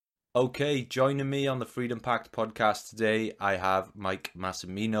Okay, joining me on the Freedom Pact podcast today, I have Mike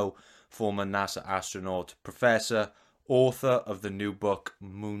Massimino, former NASA astronaut, professor, author of the new book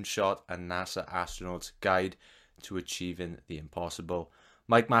Moonshot: A NASA Astronaut's Guide to Achieving the Impossible.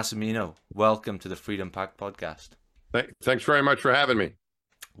 Mike Massimino, welcome to the Freedom Pact podcast. Thanks very much for having me.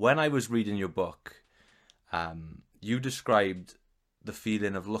 When I was reading your book, you described the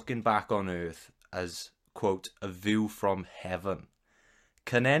feeling of looking back on Earth as, quote, a view from heaven.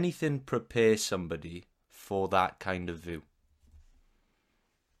 Can anything prepare somebody for that kind of view?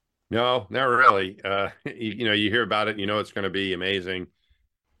 No, not really. You hear about it, you know it's going to be amazing,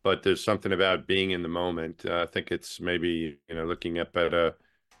 but there's something about being in the moment. I think it's maybe, looking up at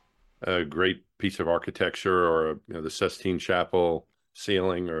a great piece of architecture or, the Sistine Chapel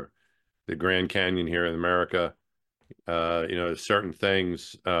ceiling or the Grand Canyon here in America. Certain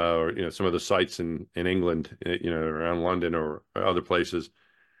things, or, some of the sites in England, around London or other places.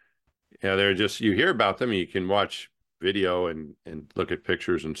 Yeah, they're just you hear about them. You can watch video and look at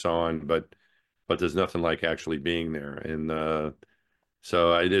pictures and so on, but there's nothing like actually being there. And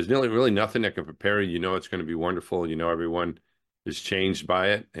there's really nothing that can prepare you. You know it's going to be wonderful. You know everyone is changed by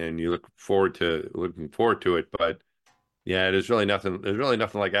it, and you looking forward to it. But yeah, there's really nothing. There's really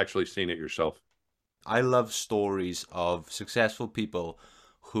nothing like actually seeing it yourself. I love stories of successful people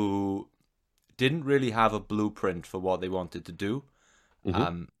who didn't really have a blueprint for what they wanted to do.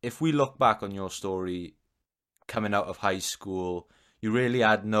 Hmm. If we look back on your story coming out of high school, you really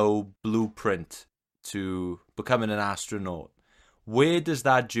had no blueprint to becoming an astronaut. Where does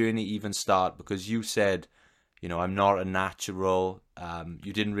that journey even start? Because you said, I'm not a natural.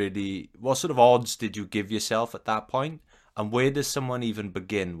 You didn't really. What sort of odds did you give yourself at that point? And where does someone even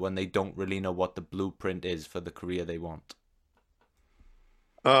begin when they don't really know what the blueprint is for the career they want?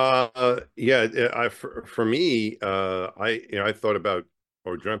 Yeah, for me, I thought about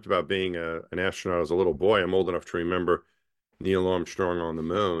or dreamt about being an astronaut as a little boy. I'm old enough to remember Neil Armstrong on the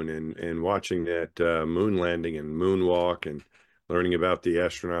moon and watching that moon landing and moonwalk and learning about the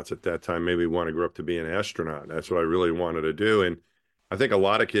astronauts at that time made me want to grow up to be an astronaut. That's what I really wanted to do. And I think a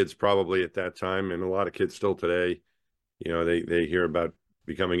lot of kids probably at that time and a lot of kids still today, they hear about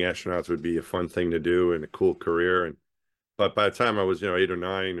becoming astronauts would be a fun thing to do and a cool career. But by the time I was, 8 or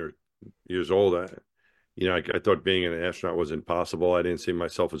 9 or years old, I thought being an astronaut was impossible. I didn't see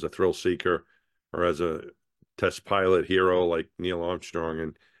myself as a thrill seeker or as a test pilot hero like Neil Armstrong,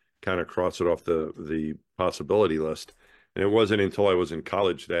 and kind of cross it off the possibility list. And it wasn't until I was in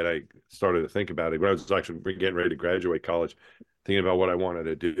college that I started to think about it. When I was actually getting ready to graduate college, thinking about what I wanted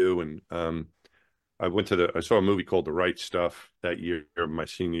to do, and I saw a movie called The Right Stuff that year, my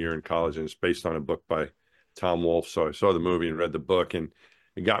senior year in college, and it's based on a book by Tom Wolfe. So I saw the movie and read the book, and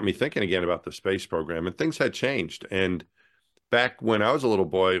it got me thinking again about the space program. And things had changed. And back when I was a little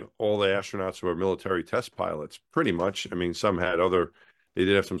boy, all the astronauts were military test pilots, pretty much. I mean, they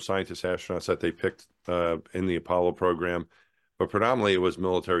did have some scientist astronauts that they picked in the Apollo program, but predominantly it was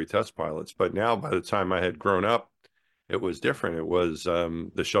military test pilots. But now, by the time I had grown up, it was different. It was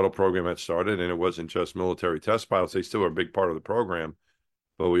the shuttle program had started, and it wasn't just military test pilots. They still were a big part of the program,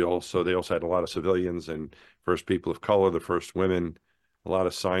 but they also had a lot of civilians and first people of color, the first women, a lot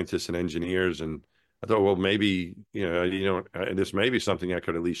of scientists and engineers. And I thought, well, maybe this may be something I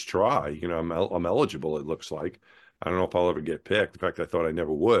could at least try. I'm eligible. It looks like I don't know if I'll ever get picked. In fact, I thought I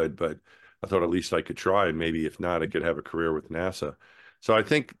never would, but I thought at least I could try, and maybe if not, I could have a career with NASA. So I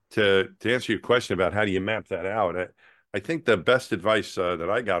think to answer your question about how do you map that out, I think the best advice that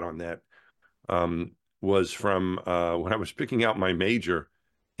I got on that um, was from when I was picking out my major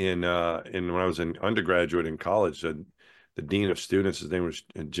in when I was an undergraduate in college. The dean of students, his name was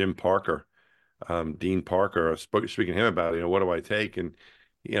Jim Parker, Dean Parker. I was speaking to him about what do I take, and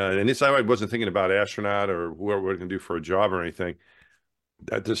and this I wasn't thinking about astronaut or what we're going to do for a job or anything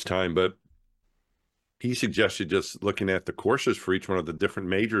at this time, but he suggested just looking at the courses for each one of the different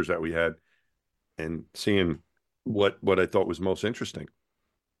majors that we had and seeing what I thought was most interesting.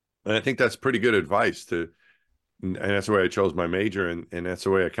 And I think that's pretty good advice and that's the way I chose my major, and that's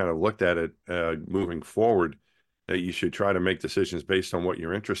the way I kind of looked at it moving forward. That you should try to make decisions based on what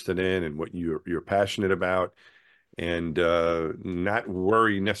you're interested in and what you're passionate about, and not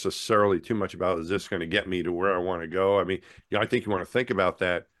worry necessarily too much about is this going to get me to where I want to go. I mean, I think you want to think about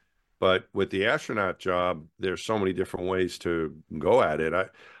that, but with the astronaut job, there's so many different ways to go at it.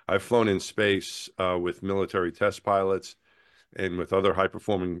 I've flown in space with military test pilots and with other high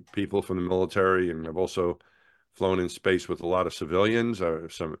performing people from the military. And I've also flown in space with a lot of civilians,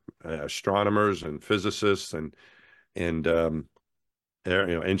 some astronomers and physicists and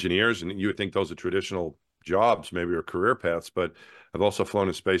engineers. And you would think those are traditional jobs, maybe, or career paths, but I've also flown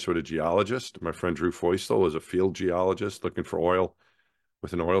in space with a geologist. My friend Drew Feustel was a field geologist looking for oil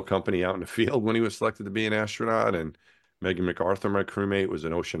with an oil company out in the field when he was selected to be an astronaut. And Megan MacArthur, my crewmate, was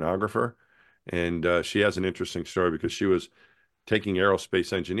an oceanographer. And she has an interesting story because she was taking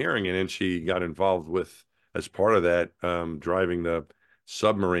aerospace engineering, and then she got involved with, as part of that, driving the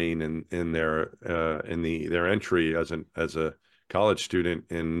submarine in their entry as a college student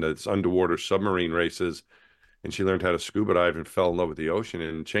in its underwater submarine races. And she learned how to scuba dive and fell in love with the ocean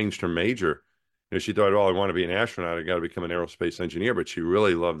and changed her major. She thought, oh, I want to be an astronaut. I got to become an aerospace engineer. But she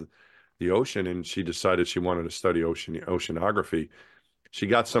really loved the ocean, and she decided she wanted to study oceanography. She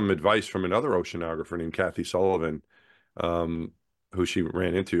got some advice from another oceanographer named Kathy Sullivan, um, who she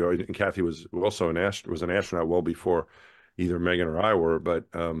ran into. And Kathy was also was an astronaut well before either Megan or I were. But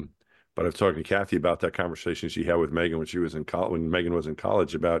I've talked to Kathy about that conversation she had with Megan when she was in college, when Megan was in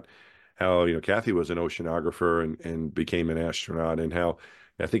college, about how, Kathy was an oceanographer and became an astronaut, and how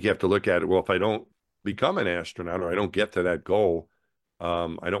I think you have to look at it. Well, if I don't become an astronaut, or I don't get to that goal,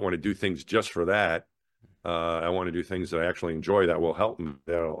 I don't want to do things just for that. I want to do things that I actually enjoy that will help me,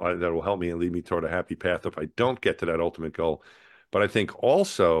 that will help me and lead me toward a happy path if I don't get to that ultimate goal. But I think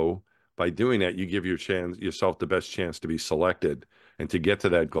also by doing that, you give yourself the best chance to be selected and to get to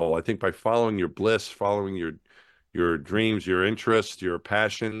that goal. I think by following your bliss, following your dreams, your interests, your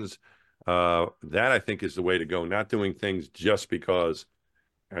passions, that I think is the way to go. Not doing things just because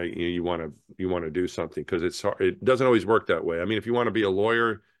you want to do something, because it doesn't always work that way. I mean, if you want to be a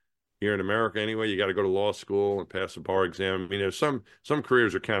lawyer here in America anyway, you got to go to law school and pass a bar exam. I mean, there's some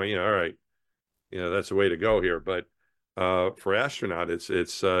careers are kind of, all right, that's the way to go here. But for astronaut, it's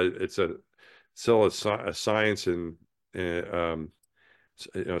still a science and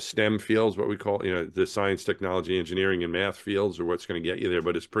STEM fields, what we call, the science, technology, engineering, and math fields are what's going to get you there,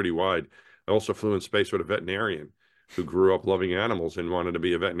 but it's pretty wide. I also flew in space with a veterinarian who grew up loving animals and wanted to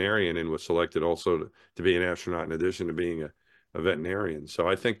be a veterinarian, and was selected also to be an astronaut in addition to being a veterinarian. So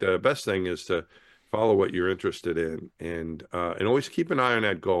I think the best thing is to follow what you're interested in, and always keep an eye on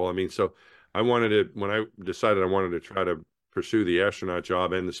that goal. I mean, so when I decided I wanted to try to pursue the astronaut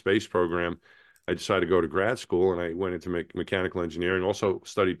job and the space program, I decided to go to grad school, and I went into mechanical engineering. Also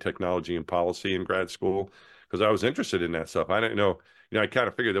studied technology and policy in grad school because I was interested in that stuff. I didn't know, I kind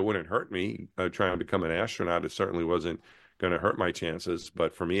of figured that wouldn't hurt me trying to become an astronaut. It certainly wasn't going to hurt my chances,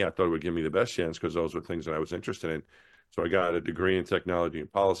 but for me, I thought it would give me the best chance because those were things that I was interested in. So I got a degree in technology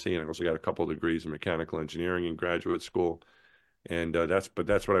and policy, and I also got a couple of degrees in mechanical engineering in graduate school. And that's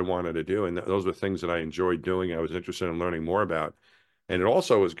what I wanted to do, and those were things that I enjoyed doing. I was interested in learning more about, and it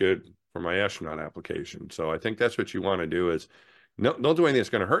also was good for my astronaut application. So I think that's what you want to do, is don't do anything that's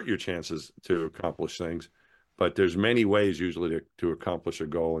going to hurt your chances to accomplish things. But there's many ways usually to accomplish a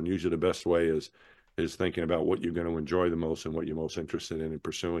goal, and usually the best way is thinking about what you're going to enjoy the most and what you're most interested in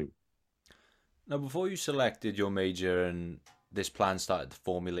pursuing. Now, before you selected your major and this plan started to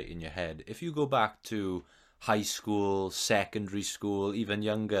formulate in your head, if you go back to high school, secondary school, even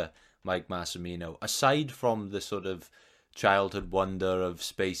younger, Mike Massimino, aside from the sort of childhood wonder of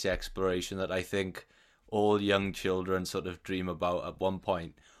space exploration that I think all young children sort of dream about at one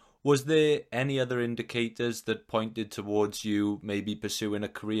point, was there any other indicators that pointed towards you maybe pursuing a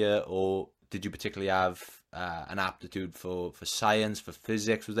career, or did you particularly have an aptitude for science, for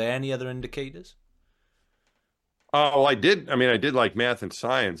physics? Was there any other indicators? Oh, I did. I mean, I did like math and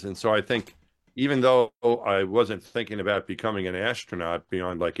science. And so I think even though I wasn't thinking about becoming an astronaut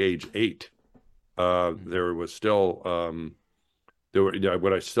beyond like age 8, there was still, there were,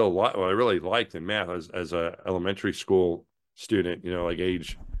 what I still what I really liked in math as a elementary school student, like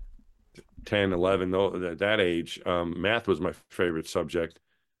age 10, 11, though, that age, math was my favorite subject,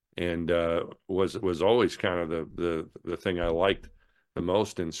 and was always kind of the thing I liked the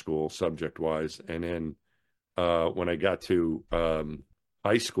most in school subject wise. And then when I got to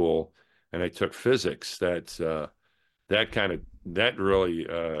high school and I took physics, that really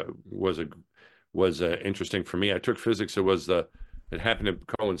was interesting for me. I took physics. It happened to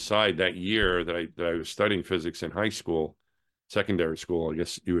coincide that year that I was studying physics in high school, secondary school, I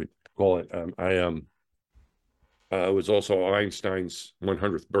guess you would call it. It was also Einstein's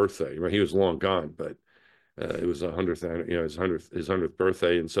 100th birthday. Well, he was long gone, but it was his 100th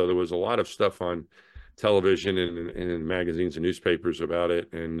birthday, and so there was a lot of stuff on television and in magazines and newspapers about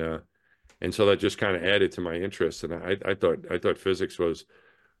it, and so that just kind of added to my interest. And I thought physics was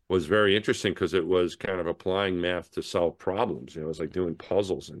very interesting because it was kind of applying math to solve problems. It was like doing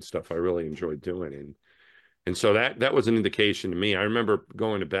puzzles and stuff I really enjoyed doing, and so that was an indication to me. I remember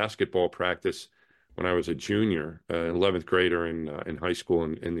going to basketball practice when I was a junior, 11th grader in high school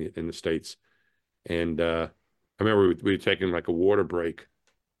in the States. And I remember we were taking like a water break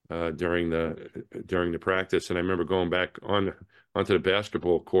during the practice, and I remember going back onto the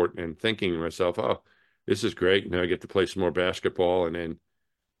basketball court and thinking to myself, "Oh, this is great. Now I get to play some more basketball, and then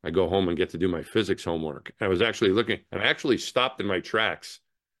I go home and get to do my physics homework." I was actually looking, and I actually stopped in my tracks.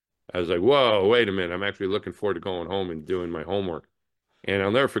 I was like, "Whoa, wait a minute! I'm actually looking forward to going home and doing my homework." And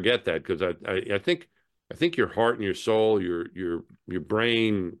I'll never forget that because I think your heart and your soul, your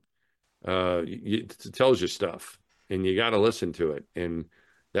brain it tells you stuff, and you got to listen to it. And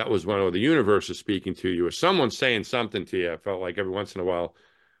that was one of the universe is speaking to you, or someone saying something to you. I felt like every once in a while,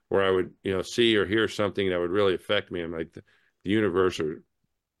 where I would see or hear something that would really affect me. I'm like the universe or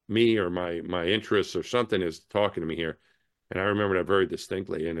me or my interests or something is talking to me here. And I remember that very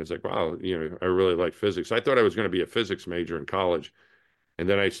distinctly. And it's like, wow, I really like physics. I thought I was going to be a physics major in college, and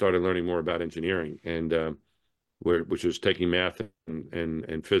then I started learning more about engineering and which is taking math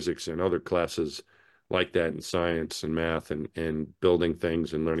and physics and other classes like that and science and math and building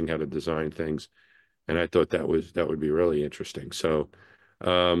things and learning how to design things. And I thought that would be really interesting. So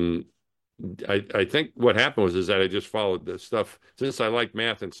um, I think what happened was is that I just followed the stuff since I like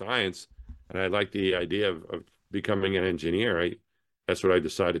math and science and I like the idea of becoming an engineer. That's what I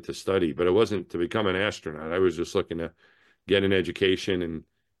decided to study, but it wasn't to become an astronaut. I was just looking to get an education and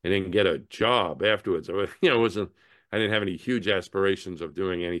then get a job afterwards. It wasn't. I didn't have any huge aspirations of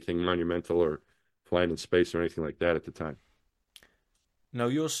doing anything monumental or flying in space or anything like that at the time. Now,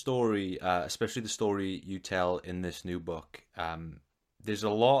 your story, especially the story you tell in this new book, there's a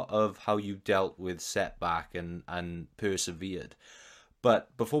lot of how you dealt with setback and persevered.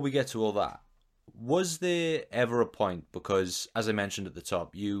 But before we get to all that, was there ever a point? Because as I mentioned at the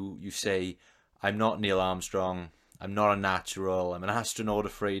top, you say, "I'm not Neil Armstrong. I'm not a natural. I'm an astronaut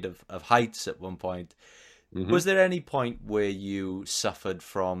afraid of heights." At one point, Hmm. was there any point where you suffered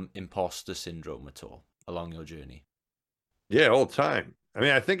from imposter syndrome at all along your journey? Yeah, all the time. I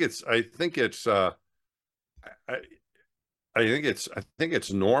mean, I, I think it's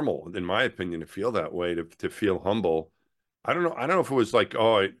normal, in my opinion, to feel that way, to feel humble. I don't know if it was like,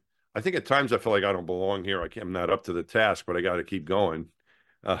 I think at times I feel like I don't belong here. I'm not up to the task, but I got to keep going.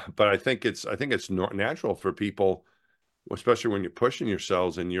 But I think it's natural for people, especially when you're pushing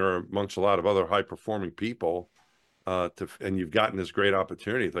yourselves and you're amongst a lot of other high performing people, and you've gotten this great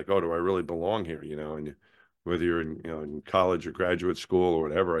opportunity. It's like, oh, do I really belong here? And whether you're in college or graduate school or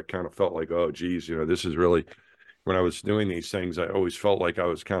whatever, I kind of felt like, oh, geez, this is really when I was doing these things, I always felt like I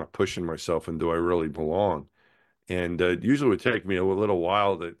was kind of pushing myself, and do I really belong? And it usually would take me a little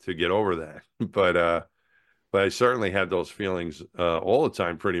while to get over that, but I certainly had those feelings all the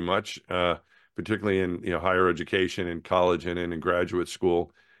time, pretty much, particularly in higher education, in college, and in graduate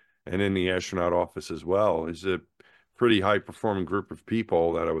school, and in the astronaut office as well. Is a pretty high performing group of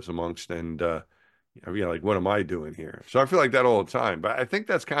people that I was amongst, and like what am I doing here? So I feel like that all the time, but I think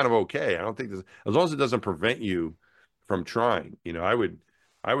that's kind of okay. I don't think as long as it doesn't prevent you from trying. I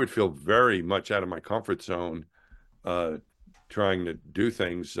would feel very much out of my comfort zone uh, trying to do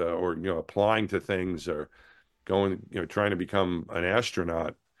things or applying to things or going, trying to become an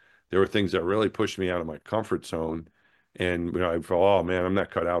astronaut. There were things that really pushed me out of my comfort zone. And, I thought, oh man, I'm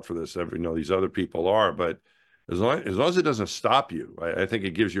not cut out for this. These other people are, but as long as it doesn't stop you, I think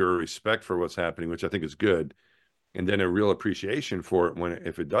it gives you a respect for what's happening, which I think is good. And then a real appreciation for it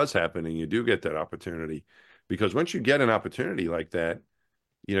if it does happen and you do get that opportunity. Because once you get an opportunity like that,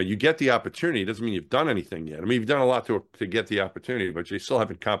 you get the opportunity. It doesn't mean you've done anything yet. I mean, you've done a lot to get the opportunity, but you still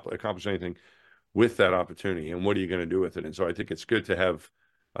haven't accomplished anything with that opportunity, and what are you going to do with it? And so I think it's good to have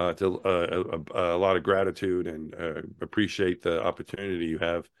a lot of gratitude and appreciate the opportunity you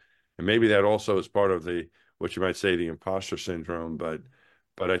have, and maybe that also is part of the what you might say the imposter syndrome. But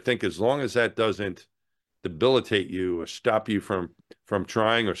I think as long as that doesn't debilitate you or stop you from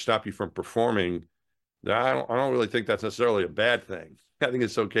trying or stop you from performing, I don't really think that's necessarily a bad thing. I think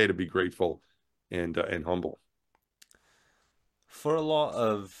it's okay to be grateful and humble. For a lot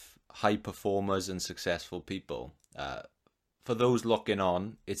of high performers and successful people, for those looking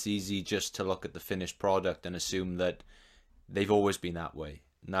on, it's easy just to look at the finished product and assume that they've always been that way.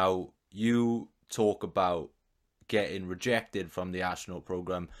 Now, you talk about getting rejected from the astronaut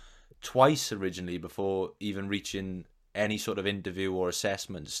program twice originally before even reaching any sort of interview or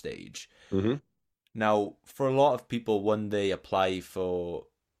assessment stage. Hmm. Now, for a lot of people, when they apply for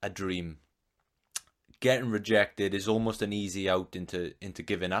a dream, getting rejected is almost an easy out into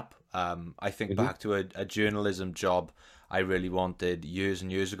giving up. I think Hmm. back to a journalism job I really wanted years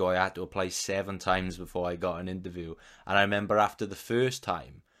and years ago. I had to apply 7 times before I got an interview, and I remember after the first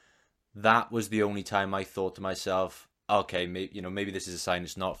time, that was the only time I thought to myself, okay, maybe maybe this is a sign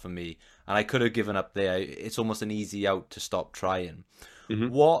it's not for me, and I could have given up there. It's almost an easy out to stop trying. Hmm.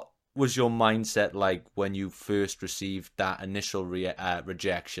 What was your mindset like when you first received that initial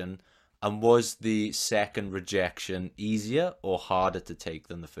rejection, and was the second rejection easier or harder to take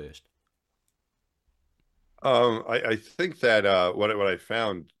than the first? I think that what I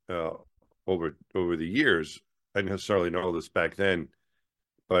found over the years, I didn't necessarily know this back then,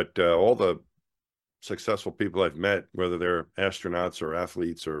 but all the successful people I've met, whether they're astronauts or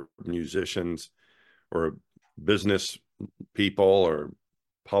athletes or musicians or business people or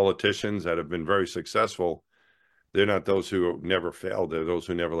politicians that have been very successful, they're not those who never failed. They're those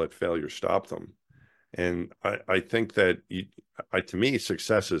who never let failure stop them. And I think that to me,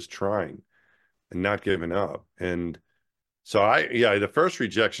 success is trying and not giving up. And so yeah, the first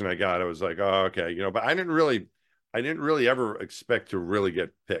rejection I got, I was like, oh, okay, but I didn't really ever expect to really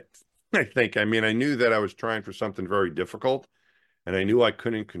get picked. I think, I mean, I knew that I was trying for something very difficult, and I knew I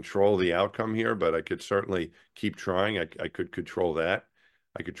couldn't control the outcome here, but I could certainly keep trying. I could control that.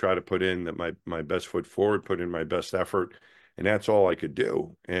 I could try to put in my best foot forward, put in my best effort, and that's all I could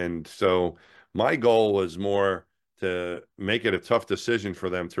do. And so my goal was more to make it a tough decision for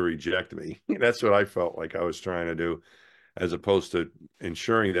them to reject me. That's what I felt like I was trying to do, as opposed to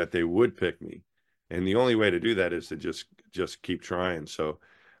ensuring that they would pick me. And the only way to do that is to just keep trying. So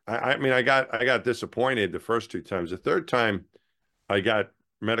I mean, I got disappointed the first two times. The third time I got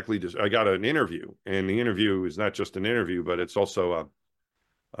I got an interview, and the interview is not just an interview, but it's also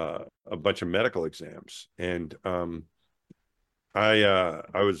a bunch of medical exams. And I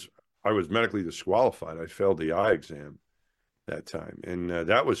was medically disqualified. I failed the eye exam that time, and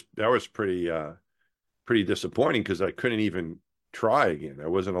that was pretty disappointing because I couldn't even try again. I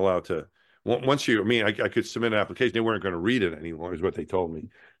wasn't allowed to. Once you, I mean, I could submit an application. They weren't going to read it anymore, is what they told me.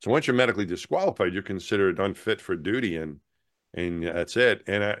 So once you're medically disqualified, you're considered unfit for duty, and that's it.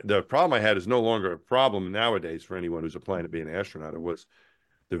 And the problem I had is no longer a problem nowadays for anyone who's applying to be an astronaut. It was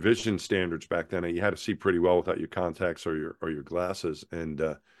the vision standards back then. You had to see pretty well without your contacts or your glasses, and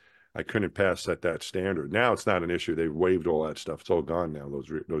I couldn't pass that standard. Now it's not an issue. They've waived all that stuff. It's all gone now.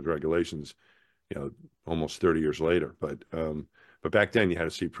 Those regulations, almost 30 years later. But back then you had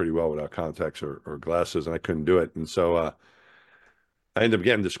to see pretty well without contacts or glasses, and I couldn't do it. And so I ended up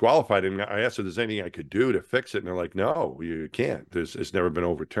getting disqualified. And I asked if there's anything I could do to fix it, and they're like, "No, you can't. It's never been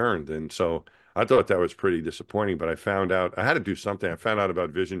overturned." And so I thought that was pretty disappointing. But I found out I had to do something. I found out about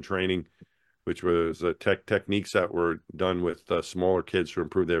vision training, which was techniques that were done with smaller kids to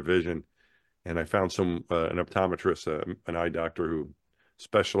improve their vision. And I found an optometrist, an eye doctor who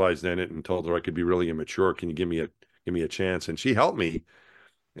specialized in it, and told her I could be really immature. Can you give me a chance? And she helped me.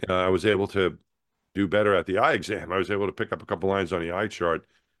 I was able to do better at the eye exam. I was able to pick up a couple lines on the eye chart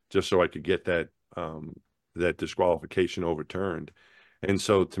just so I could get that disqualification overturned. And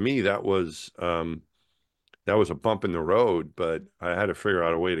so to me, that was a bump in the road, but I had to figure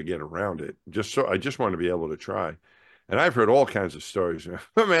out a way to get around it. I just wanted to be able to try. And I've heard all kinds of stories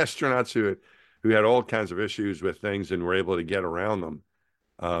from astronauts who had all kinds of issues with things and were able to get around them.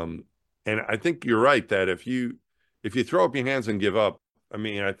 Um, and I think you're right that if you throw up your hands and give up, I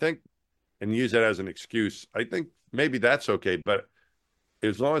mean, I think, and use that as an excuse, I think maybe that's okay. But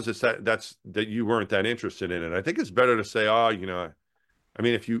as long as it's that you weren't that interested in it, I think it's better to say, oh, I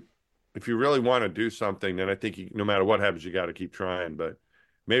mean, if you really want to do something, then I think no matter what happens, you got to keep trying. But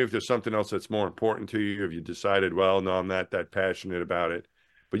maybe if there's something else that's more important to you, if you decided, well, no, I'm not that passionate about it,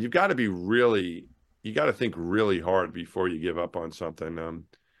 but you got to think really hard before you give up on something.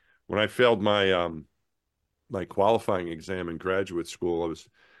 When I failed my qualifying exam in graduate school, I was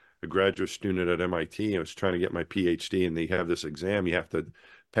a graduate student at MIT. I was trying to get my PhD, and they have this exam you have to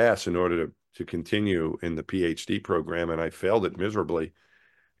pass in order to continue in the PhD program, and I failed it miserably.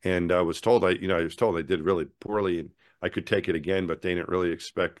 And I was told I did really poorly, and I could take it again, but they didn't really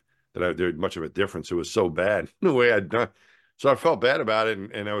expect that there'd much of a difference. It was so bad the way I'd done. So I felt bad about it,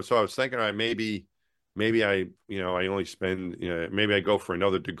 and I was thinking, all right, maybe I only spend, maybe I go for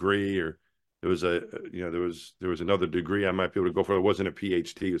another degree, or there was there was another degree I might be able to go for. It wasn't a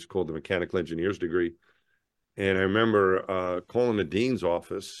PhD; it was called the mechanical engineer's degree. And I remember calling the dean's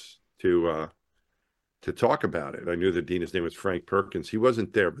office to talk about it. I knew the dean, his name was Frank Perkins. He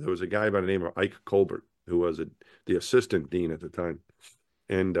wasn't there, but there was a guy by the name of Ike Colbert, who was the assistant dean at the time.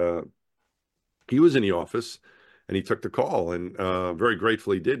 And he was in the office, and he took the call, and very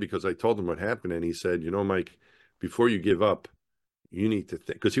gratefully did, because I told him what happened. And he said, Mike, before you give up, you need to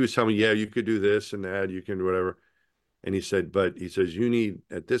think, because he was telling me, yeah, you could do this and that, you can do whatever. And he says, you need,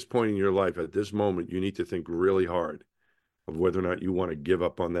 at this point in your life, at this moment, you need to think really hard of whether or not you want to give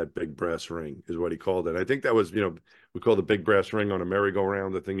up on that big brass ring, is what he called it. I think that was, we call the big brass ring on a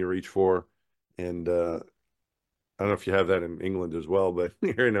merry-go-round, the thing you reach for. And I don't know if you have that in England as well, but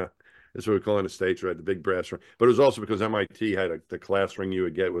here in that's what we call in the States, right? The big brass ring. But it was also because MIT had the class ring you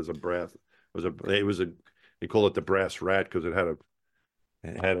would get was a brass, they call it the brass rat because it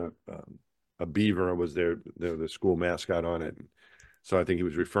had a beaver was the school mascot on it. So I think he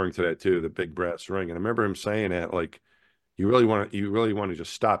was referring to that too, the big brass ring. And I remember him saying that, like, you really want to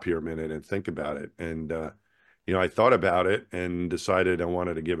just stop here a minute and think about it. And I thought about it and decided I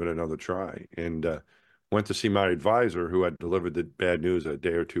wanted to give it another try. And went to see my advisor who had delivered the bad news a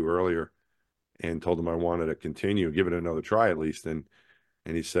day or two earlier and told him I wanted to continue, give it another try at least. And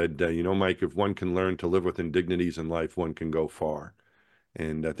he said, Mike, if one can learn to live with indignities in life, one can go far.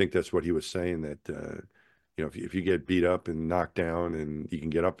 And I think that's what he was saying, that if you get beat up and knocked down and you can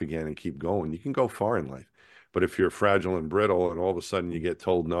get up again and keep going, you can go far in life. But if you're fragile and brittle and all of a sudden you get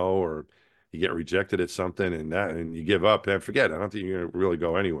told no, or you get rejected at something and you give up, and forget it. I don't think you're going to really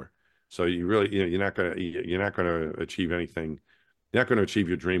go anywhere. So you really, you're not going to achieve anything. You're not going to achieve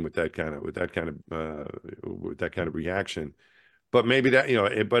your dream with that kind of reaction. But maybe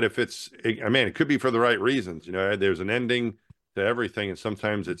that, but if I mean, it could be for the right reasons. There's an ending to everything, and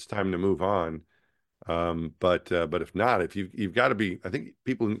sometimes it's time to move on. But if not, if you've got to be, I think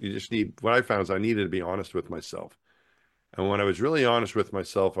you just need, what I found is I needed to be honest with myself. And when I was really honest with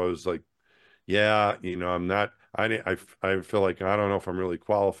myself, I was like, yeah, I'm not, I feel like I don't know if I'm really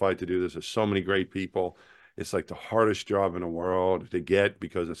qualified to do this. There's so many great people. It's like the hardest job in the world to get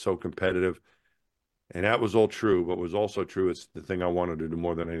because it's so competitive. And that was all true. What was also true is the thing I wanted to do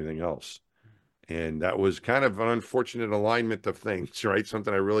more than anything else. And that was kind of an unfortunate alignment of things, right?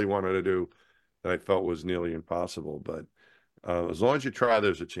 Something I really wanted to do that I felt was nearly impossible. But as long as you try,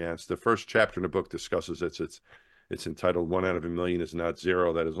 there's a chance. The first chapter in the book discusses it. It's entitled "One Out of a Million is Not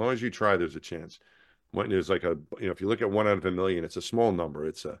Zero." That as long as you try, there's a chance. When there's like if you look at 1 out of a million, it's a small number.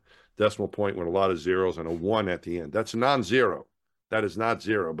 It's a decimal point with a lot of zeros and a one at the end. That's non-zero. That is not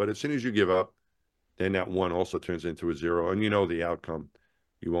zero. But as soon as you give up, then that one also turns into a zero, and the outcome.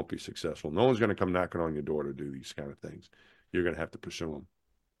 You won't be successful. No one's going to come knocking on your door to do these kind of things. You're going to have to pursue them.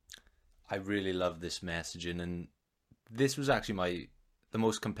 I really love this messaging, and this was actually the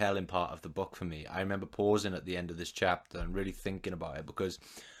most compelling part of the book for me. I remember pausing at the end of this chapter and really thinking about it, because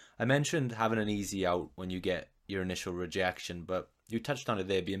I mentioned having an easy out when you get your initial rejection, but you touched on it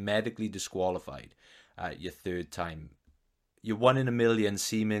there, being medically disqualified your third time. Your 1 in a million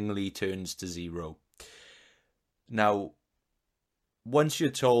seemingly turns to zero. Now, once you're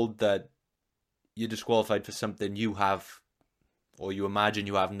told that you're disqualified for something you have, or you imagine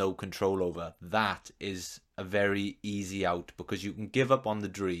you have no control over, that is a very easy out, because you can give up on the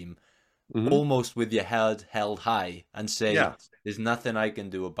dream Mm-hmm. almost with your head held high and say, Yeah, there's nothing I can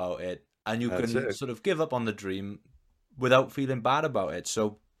do about it. And you that's can it. sort of give up on the dream without feeling bad about it.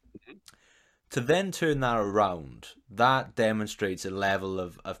 So to then turn that around, that demonstrates a level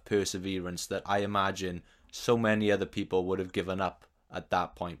of perseverance that I imagine so many other people would have given up at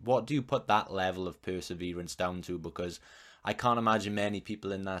that point. What do you put that level of perseverance down to? Because I can't imagine many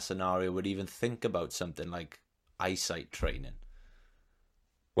people in that scenario would even think about something like eyesight training.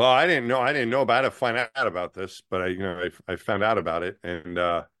 Well, I didn't know about it, find out about this, but I found out about it, and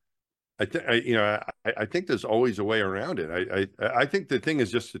I think there's always a way around it. I think the thing is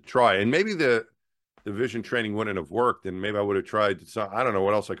just to try, and maybe the vision training wouldn't have worked, and maybe I would have tried. I don't know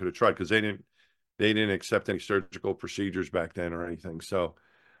what else I could have tried because they didn't accept any surgical procedures back then or anything. So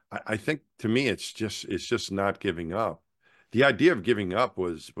I think to me it's just not giving up. The idea of giving up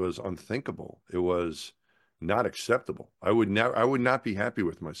was unthinkable. It was not acceptable. I would not be happy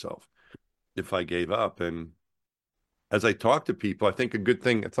with myself if I gave up. And as I talk to people, I think a good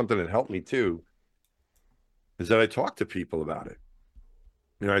thing, something that helped me too, is that I talk to people about it.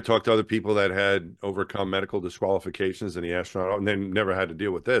 I talked to other people that had overcome medical disqualifications in the astronaut, and they never had to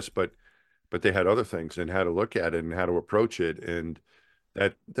deal with this, but they had other things and how to look at it and how to approach it, and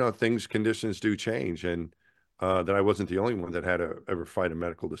that conditions do change, and that I wasn't the only one that had to ever fight a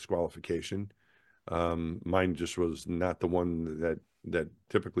medical disqualification. Mine just was not the one that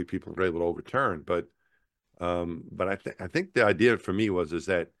typically people are able to overturn, but I think the idea for me is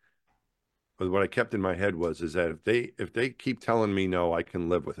that what I kept in my head is that if they keep telling me no, I can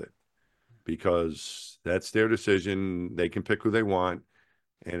live with it because that's their decision. They can pick who they want,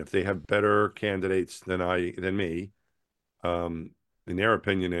 and if they have better candidates than me, in their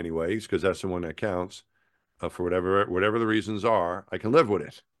opinion, anyways, because that's the one that counts. For whatever the reasons are, I can live with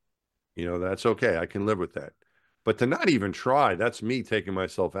it. That's okay. I can live with that. But to not even try, that's me taking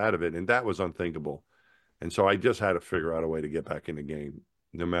myself out of it, and that was unthinkable. And so I just had to figure out a way to get back in the game,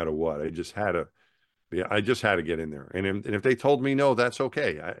 no matter what. I just had to get in there. And if they told me no, that's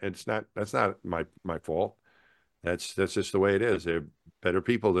okay. That's not my fault. That's just the way it is. They're better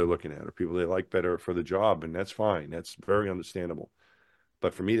people they're looking at, or people they like better for the job, and that's fine. That's very understandable.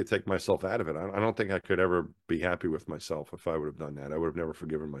 But for me to take myself out of it, I don't think I could ever be happy with myself if I would have done that. I would have never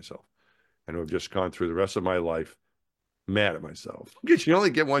forgiven myself, and would have just gone through the rest of my life mad at myself because you only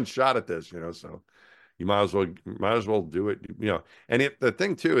get one shot at this, so you might as well do it. And the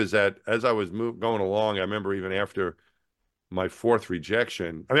thing too is that as I was going along, I remember even after my fourth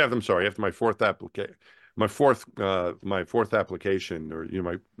rejection, I'm sorry, after my fourth application, or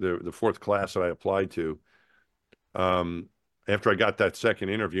the fourth class that I applied to, um, after I got that second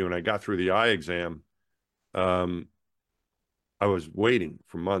interview and I got through the eye exam, um, I was waiting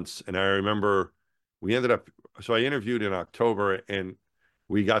for months. And I remember so I interviewed in October and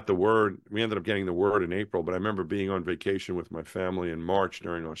we ended up getting the word in April, but I remember being on vacation with my family in March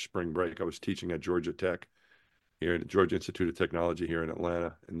during our spring break. I was teaching at Georgia Tech here at the Georgia Institute of Technology here in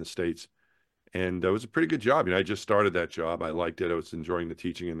Atlanta in the States. And it was a pretty good job. I just started that job. I liked it. I was enjoying the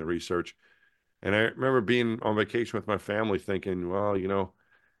teaching and the research. And I remember being on vacation with my family thinking, well,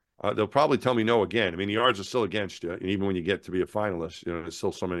 they'll probably tell me no again. I mean, the odds are still against you. And even when you get to be a finalist, there's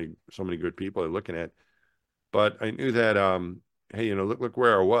still so many good people they're looking at. But I knew that, hey, look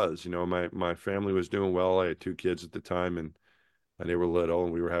where I was. My family was doing well. I had two kids at the time, and they were little,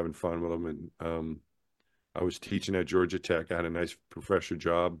 and we were having fun with them. And I was teaching at Georgia Tech. I had a nice professor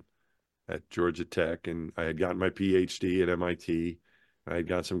job at Georgia Tech, and I had gotten my PhD at MIT. I had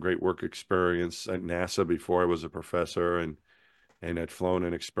got some great work experience at NASA before I was a professor, and had flown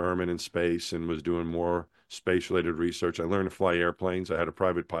an experiment in space and was doing more space-related research. I learned to fly airplanes. I had a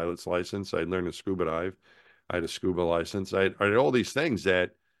private pilot's license. I had learned to scuba dive. I had a scuba license. I had all these things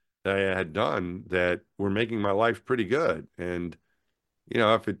that I had done that were making my life pretty good. And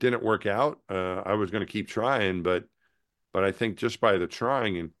if it didn't work out, I was going to keep trying. But I think just by the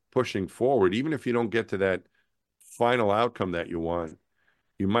trying and pushing forward, even if you don't get to that final outcome that you want,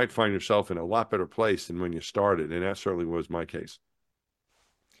 you might find yourself in a lot better place than when you started. And that certainly was my case.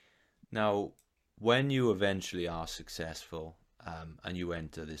 Now, when you eventually are successful and you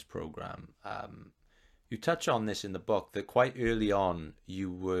enter this program, you touch on this in the book that quite early on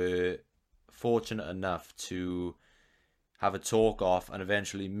you were fortunate enough to have a talk off and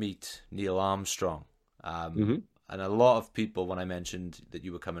eventually meet Neil Armstrong. Mm-hmm. And a lot of people, when I mentioned that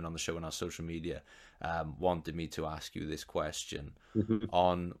you were coming on the show on our social media, wanted me to ask you this question Mm-hmm.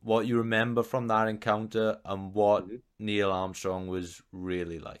 on what you remember from that encounter and what Mm-hmm. Neil Armstrong was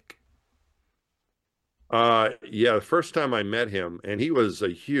really like. Yeah, the first time I met him, and he was a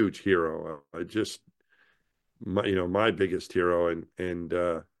huge hero. My biggest hero,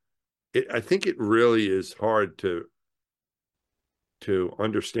 I think it really is hard to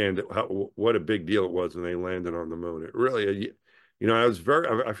understand what a big deal it was when they landed on the moon. It really,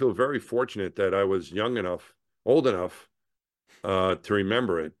 I feel very fortunate that I was old enough to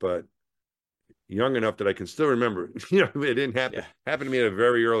remember it, but young enough that I can still remember it. It didn't Yeah. happen to me at a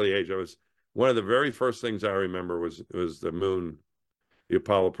very early age. I was One of the very first things I remember was the moon, the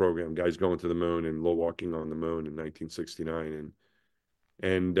Apollo program, guys going to the moon and low walking on the moon in 1969,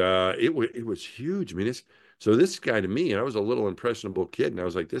 and it was huge. I mean, this guy to me, and I was a little impressionable kid, and I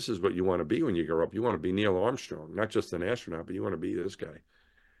was like, this is what you want to be when you grow up. You want to be Neil Armstrong, not just an astronaut, but you want to be this guy.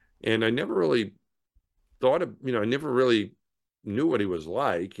 And I never really I never really knew what he was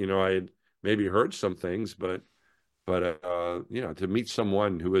like. I had maybe heard some things, but to meet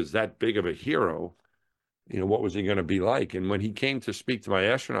someone who is that big of a hero, what was he going to be like? And when he came to speak to my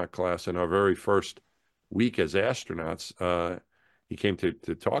astronaut class in our very first week as astronauts, he came to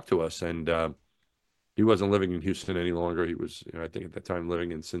talk to us, and he wasn't living in Houston any longer. He was, I think at that time,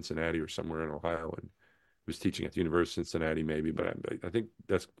 living in Cincinnati or somewhere in Ohio, and he was teaching at the University of Cincinnati, maybe, but I think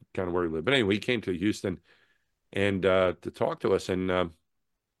that's kind of where he lived. But anyway, he came to Houston and to talk to us, and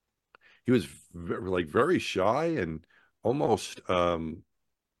he was like very shy and almost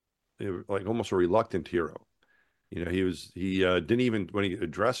like almost a reluctant hero. He didn't even, when he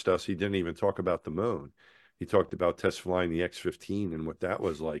addressed us, he didn't even talk about the moon. He talked about test flying the X-15 and what that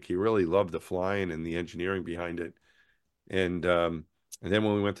was like. He really loved the flying and the engineering behind it. And then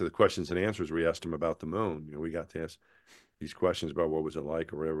when we went to the questions and answers, we asked him about the moon. We got to ask these questions about what was it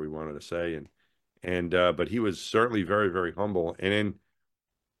like or whatever we wanted to say. But he was certainly very, very humble. And then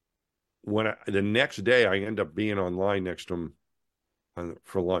the next day, I end up being online next to him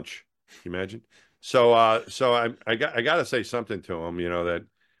for lunch. Can you imagine? So I got to say something to him, that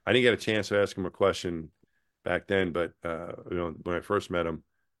I didn't get a chance to ask him a question back then, but when I first met him,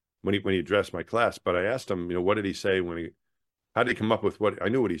 when he addressed my class. But I asked him, what did he say when he how did he come up with what I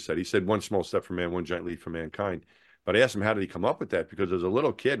knew what he said? He said, one small step for man, one giant leap for mankind. But I asked him, how did he come up with that? Because as a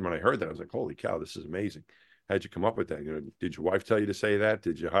little kid, when I heard that, I was like, holy cow, this is amazing. How'd you come up with that? Did your wife tell you to say that?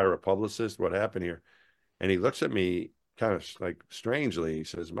 Did you hire a publicist? What happened here? And he looks at me kind of like strangely. He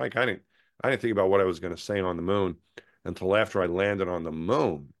says, Mike, I didn't think about what I was going to say on the moon until after I landed on the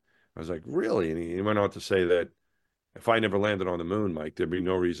moon. I was like, really? And he went on to say that if I never landed on the moon, Mike, there'd be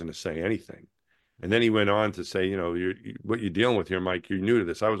no reason to say anything. And then he went on to say, what you're dealing with here, Mike, you're new to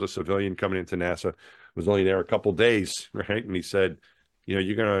this. I was a civilian coming into NASA, was only there a couple of days, right? And he said,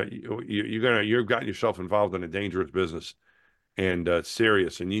 you've gotten yourself involved in a dangerous business and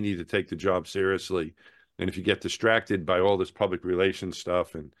serious, and you need to take the job seriously. And if you get distracted by all this public relations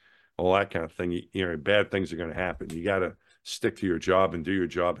stuff and all that kind of thing, bad things are going to happen. You got to stick to your job and do your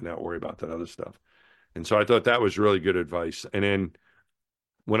job and not worry about that other stuff. And so I thought that was really good advice. And then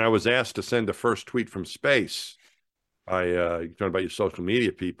when I was asked to send the first tweet from space, you're talking about your social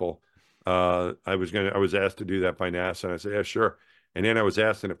media people. I was asked to do that by NASA, and I said, yeah, sure. And then I was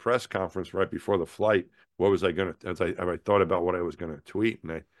asked in a press conference right before the flight, what was I going to? As I thought about what I was going to tweet,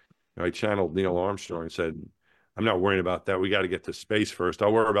 and I channeled Neil Armstrong and said, I'm not worrying about that. We got to get to space first.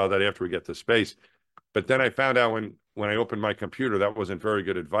 I'll worry about that after we get to space. But then I found out when I opened my computer, that wasn't very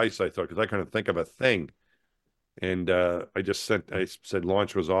good advice, I thought, because I couldn't think of a thing. And I said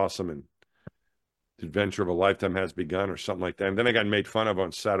launch was awesome and the adventure of a lifetime has begun or something like that. And then I got made fun of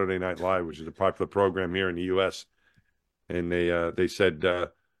on Saturday Night Live, which is a popular program here in the U.S. And they said,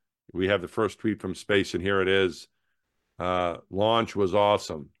 we have the first tweet from space and here it is. Launch was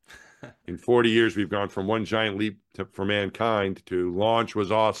awesome. In 40 years, we've gone from one giant leap for mankind to launch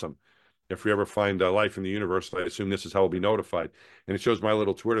was awesome. If we ever find life in the universe, I assume this is how we'll be notified. And it shows my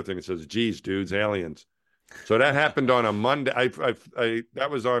little Twitter thing. It says, geez, dudes, aliens. So that happened on a Monday. That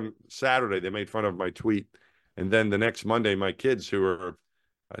was on Saturday. They made fun of my tweet. And then the next Monday, my kids, who were,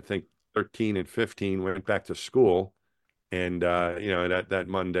 I think, 13 and 15, went back to school. And, that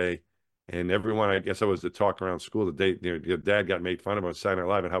Monday, and everyone, I guess I was the talk around school the day, your dad got made fun of on Saturday Night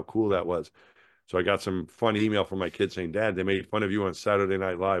Live and how cool that was. So I got some fun email from my kids saying, Dad, they made fun of you on Saturday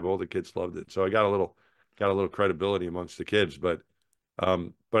Night Live. All the kids loved it. So I got a little credibility amongst the kids. But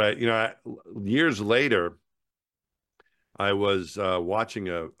years later, I was watching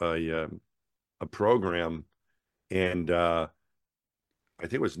a program, and I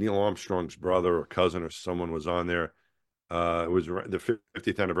think it was Neil Armstrong's brother or cousin or someone was on there. It was the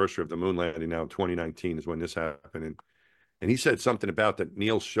 50th anniversary of the moon landing. Now, 2019 is when this happened, and he said something about that.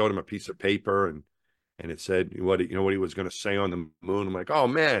 Neil showed him a piece of paper, and it said what he was going to say on the moon. I'm like, oh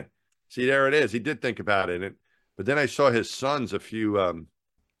man, see, there it is. He did think about it, but then I saw his sons a few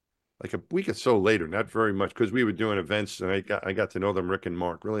like a week or so later, not very much, because we were doing events, and I got to know them, Rick and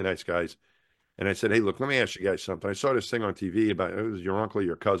Mark, really nice guys. And I said, hey, look, let me ask you guys something. I saw this thing on TV about it was your uncle,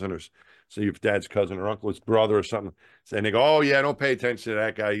 your cousin, or so your dad's cousin or uncle, his brother or something. And they go, oh yeah, don't pay attention to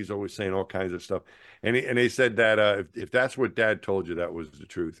that guy. He's always saying all kinds of stuff. And they said that if that's what Dad told you, that was the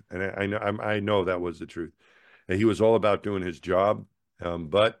truth. And I know that was the truth. And he was all about doing his job,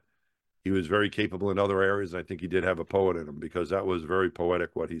 but he was very capable in other areas. And I think he did have a poet in him, because that was very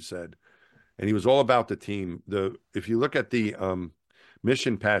poetic what he said. And he was all about the team. If you look at the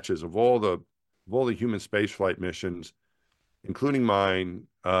mission patches of all the human spaceflight missions, including mine,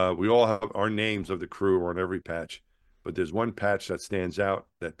 we all have our names of the crew on every patch, but there's one patch that stands out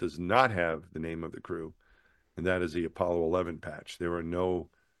that does not have the name of the crew, and that is the Apollo 11 patch. There are no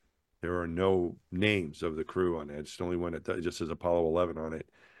names of the crew on it. It's the only one that just says Apollo 11 on it,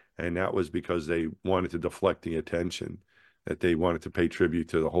 and that was because they wanted to deflect the attention, that they wanted to pay tribute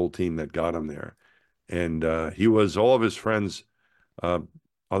to the whole team that got him there. And he was all of his friends, other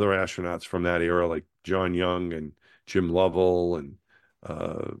astronauts from that era, like John Young and Jim Lovell and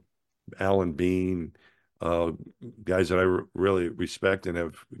Alan Bean, guys that I really respect and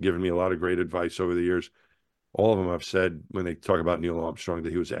have given me a lot of great advice over the years. All of them have said, when they talk about Neil Armstrong,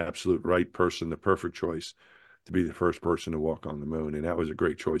 that he was the absolute right person, the perfect choice to be the first person to walk on the moon. And that was a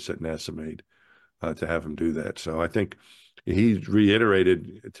great choice that NASA made to have him do that. So I think he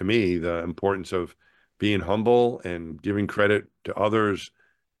reiterated to me the importance of being humble and giving credit to others,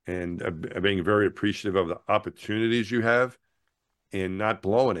 and being very appreciative of the opportunities you have and not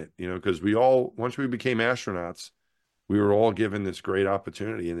blowing it, because once we became astronauts, we were all given this great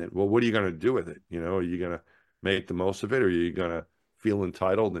opportunity, and then, well, what are you going to do with it? Are you going to make the most of it, or are you going to feel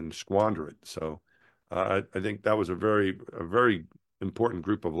entitled and squander it? So I think that was a very important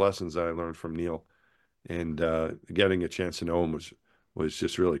group of lessons that I learned from Neil, and getting a chance to know him was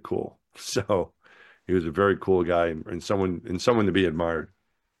just really cool. So he was a very cool guy, and someone to be admired.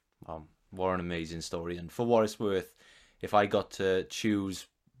 What an amazing story. And for what it's worth, if I got to choose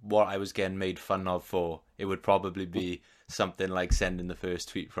what I was getting made fun of for, it would probably be something like sending the first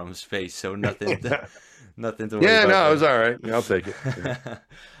tweet from space. So nothing to worry Yeah, about no, it was there. all right. Yeah, I'll take it.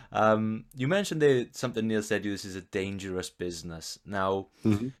 Yeah. You mentioned there something Neil said. This is a dangerous business. Now,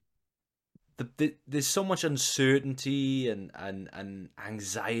 Mhm. there's so much uncertainty and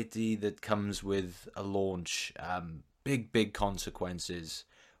anxiety that comes with a launch. Big consequences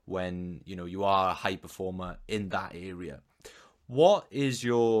when you are a high performer in that area. What is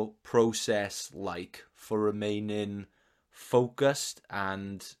your process like for remaining focused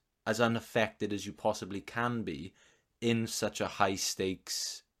and as unaffected as you possibly can be in such a high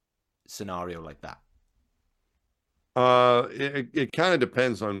stakes scenario like that? It kind of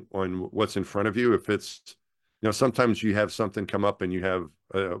depends on what's in front of you. If it's, sometimes you have something come up and you have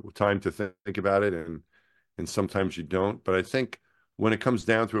time to think about it, and sometimes you don't. But I think when it comes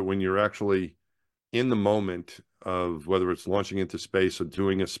down to it, when you're actually in the moment of whether it's launching into space or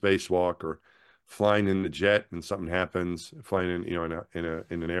doing a spacewalk or flying in the jet and something happens, flying in,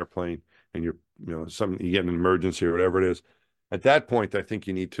 in an airplane and something, you get an emergency or whatever it is. At that point, I think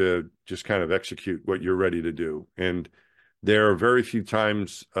you need to just kind of execute what you're ready to do. And there are very few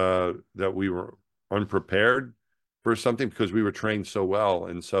times that we were unprepared for something because we were trained so well.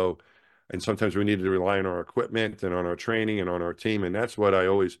 And sometimes we needed to rely on our equipment and on our training and on our team. And that's what I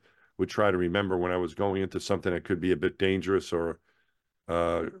always would try to remember when I was going into something that could be a bit dangerous or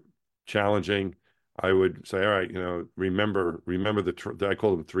uh, challenging. I would say, all right, remember I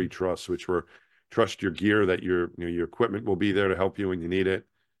call them three trusts, which were trust your gear, that your equipment will be there to help you when you need it.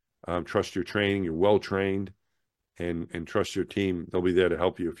 Trust your training, you're well trained, and trust your team. They'll be there to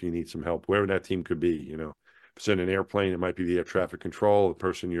help you if you need some help, wherever that team could be. If it's in an airplane, it might be the air traffic control, the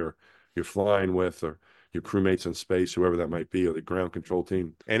person you're flying with, or your crewmates in space, whoever that might be, or the ground control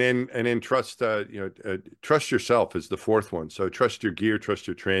team. And then trust yourself is the fourth one. So trust your gear, trust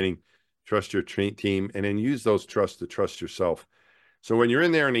your training, trust your team, and then use those trusts to trust yourself. So when you're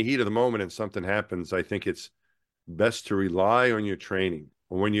in there in the heat of the moment and something happens, I think it's best to rely on your training.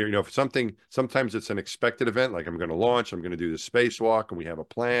 Or when if sometimes it's an expected event, like I'm going to launch, I'm going to do the spacewalk, and we have a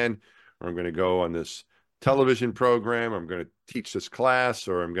plan, or I'm going to go on this television program, I'm going to teach this class,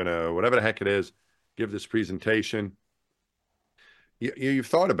 or I'm going to, whatever the heck it is, give this presentation. You've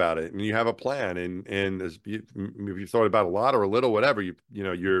thought about it and you have a plan, and if you've thought about a lot or a little, whatever,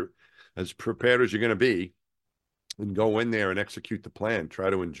 you're as prepared as you're going to be, and go in there and execute the plan. Try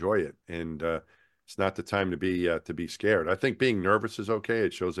to enjoy it, and it's not the time to be scared. I think being nervous is okay.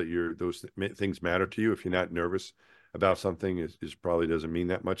 It shows that those things matter to you. If you're not nervous about something, is probably doesn't mean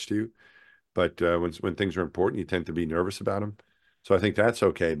that much to you. But when things are important, you tend to be nervous about them. So I think that's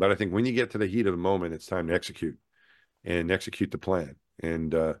okay. But I think when you get to the heat of the moment, it's time to execute the plan,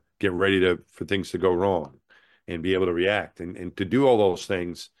 and get ready for things to go wrong, and be able to react, and to do all those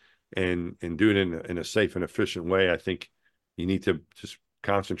things, and do it in a safe and efficient way. I think you need to just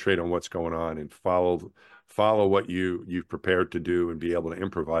concentrate on what's going on and follow what you've prepared to do, and be able to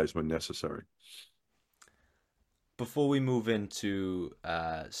improvise when necessary. Before we move into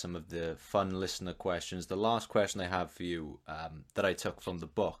some of the fun listener questions, the last question I have for you that I took from the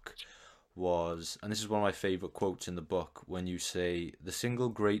book was, and this is one of my favorite quotes in the book, when you say, "The single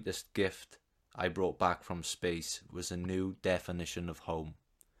greatest gift I brought back from space was a new definition of home."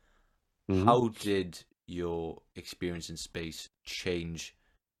 Mm-hmm. How did your experience in space change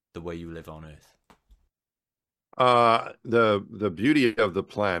the way you live on Earth? The beauty of the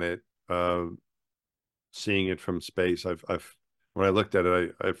planet, seeing it from space, I've when I looked at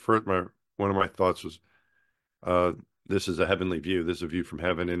it, I first my one of my thoughts was, uh, this is a heavenly view. This is a view from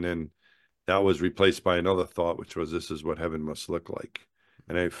heaven, and then that was replaced by another thought, which was, this is what heaven must look like.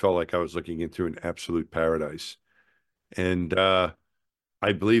 And I felt like I was looking into an absolute paradise, and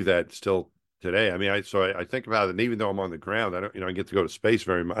I believe that still today. I mean, I think about it, and even though I'm on the ground, I don't, I get to go to space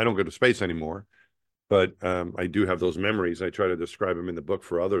very much. I don't go to space anymore, but I do have those memories. I try to describe them in the book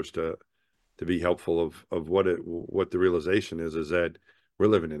for others to be helpful of what the realization is that we're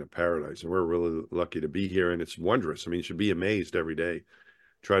living in a paradise, and we're really lucky to be here, and it's wondrous. I mean, you should be amazed every day.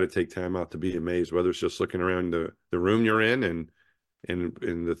 Try to take time out to be amazed, whether it's just looking around the room you're in, and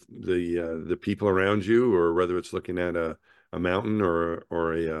the people around you, or whether it's looking at a mountain, or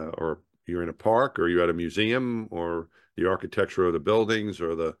you're in a park, or you're at a museum, or the architecture of the buildings,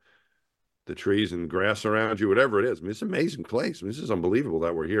 or the trees and grass around you, whatever it is. I mean, it's an amazing place. I mean, this is unbelievable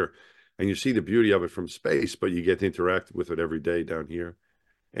that we're here, and you see the beauty of it from space, but you get to interact with it every day down here.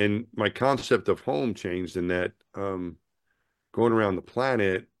 And my concept of home changed in that, going around the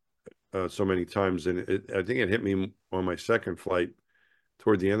planet so many times, and I think it hit me on my second flight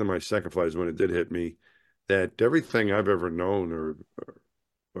toward the end of my second flight is when it did hit me that everything I've ever known or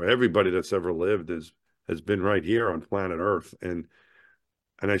everybody that's ever lived has been right here on planet Earth. And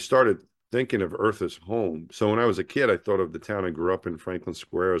I started thinking of Earth as home. So when I was a kid, I thought of the town I grew up in, Franklin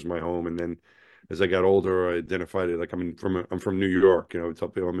Square, as my home. And then as I got older, I identified it like I'm from New York. You know, I tell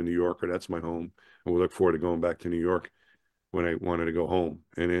people I'm a New Yorker. That's my home. And we look forward to going back to New York when I wanted to go home.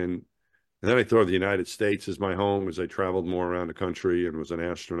 And then I thought of the United States as my home as I traveled more around the country and was an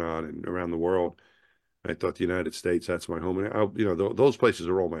astronaut and around the world. I thought the United States, that's my home. And those places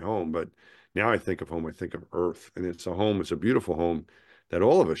are all my home. But now I think of home, I think of Earth. And it's a home, it's a beautiful home that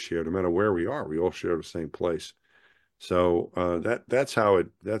all of us share, no matter where we are. We all share the same place. So that's how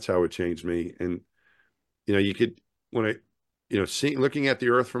it changed me. And you could when I seeing looking at the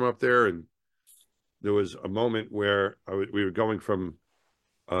Earth from up there, and there was a moment where we were going from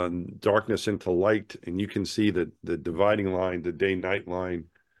darkness into light, and you can see the dividing line, the day night line.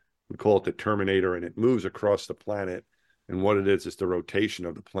 We call it the Terminator, and it moves across the planet. And what it is the rotation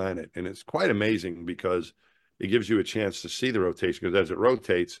of the planet. And it's quite amazing because it gives you a chance to see the rotation, because as it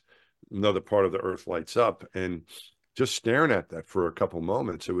rotates, another part of the Earth lights up. And just staring at that for a couple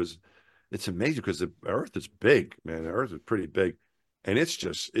moments, it's amazing because the Earth is big, man. The Earth is pretty big. And it's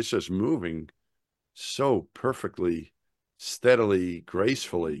just moving so perfectly, steadily,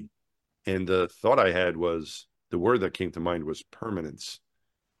 gracefully. And the thought I had was, the word that came to mind was permanence,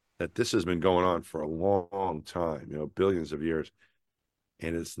 that this has been going on for a long time, billions of years,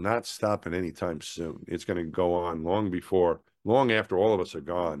 and it's not stopping anytime soon. It's going to go on long after all of us are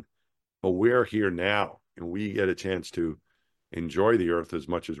gone. But we're here now, and we get a chance to enjoy the Earth as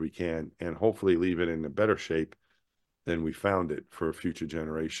much as we can, and hopefully leave it in a better shape than we found it for future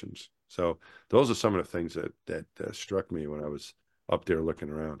generations. So those are some of the things that struck me when I was up there looking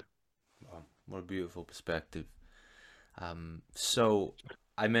around. Wow, what a beautiful perspective. So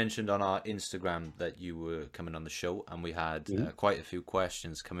I mentioned on our Instagram that you were coming on the show, and we had Mhm. quite a few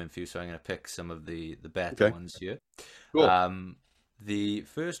questions coming through. So I'm going to pick some of the better Okay, ones here. cool. Um, the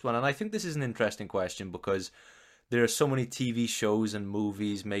first one, and I think this is an interesting question because there are so many TV shows and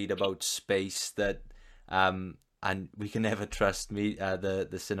movies made about space that, and we can never trust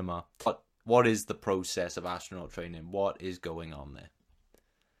the cinema. What is the process of astronaut training? What is going on there?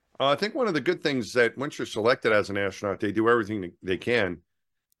 I think one of the good things that once you're selected as an astronaut, they do everything they can,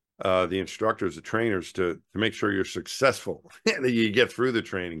 the instructors, the trainers, to make sure you're successful, that you get through the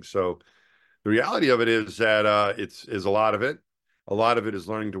training. So the reality of it is that it's is a lot of it. A lot of it is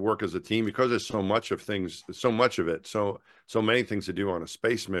learning to work as a team, because there's so much of it, so many things to do on a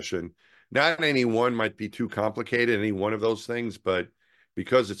space mission. Not any one might be too complicated, any one of those things, but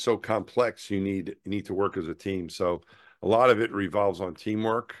because it's so complex, you need to work as a team. So a lot of it revolves on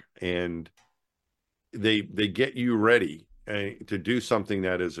teamwork, and they get you ready to do something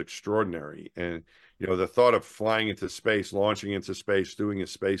that is extraordinary. And the thought of flying into space, launching into space, doing a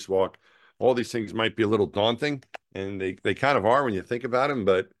spacewalk, all these things might be a little daunting, and they kind of are when you think about them.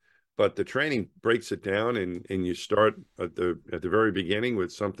 But the training breaks it down, and you start at the very beginning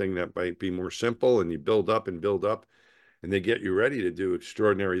with something that might be more simple, and you build up and build up, and they get you ready to do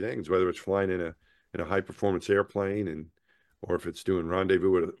extraordinary things, whether it's flying in a high performance airplane, or if it's doing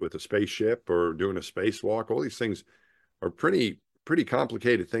rendezvous with a spaceship, or doing a spacewalk. All these things are pretty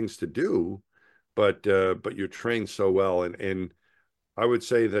complicated things to do, but you're trained so well. And I would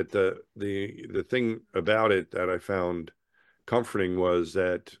say that the thing about it that I found comforting was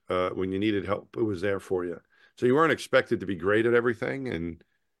that when you needed help, it was there for you. So you weren't expected to be great at everything, and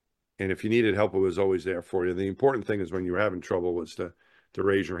if you needed help, it was always there for you. The important thing is when you were having trouble was to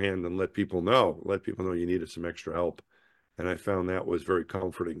raise your hand and let people know you needed some extra help. And I found that was very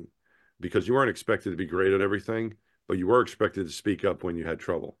comforting, because you weren't expected to be great at everything, but you were expected to speak up when you had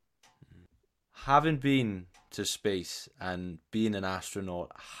trouble. Having been to space and being an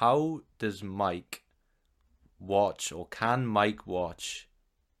astronaut, how does Mike watch, or can Mike watch,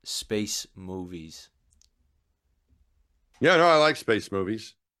 space movies? Yeah, no, I like space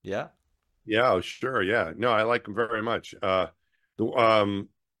movies. Yeah, Yeah, oh, sure. Yeah, no, I like them very much. The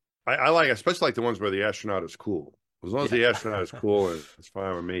I like, especially like the ones where the astronaut is cool. As long as yeah, the astronaut is cool, it's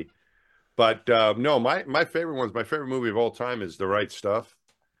fine with me. But no, my favorite movie of all time is The Right Stuff.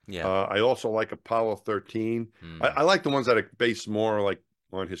 yeah. I also like Apollo 13. Hmm. I like the ones that are based more like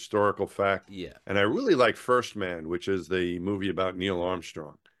on historical fact. Yeah. And I really like First Man, which is the movie about Neil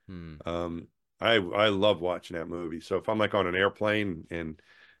Armstrong. Hmm. Um, I love watching that movie. So if I'm like on an airplane and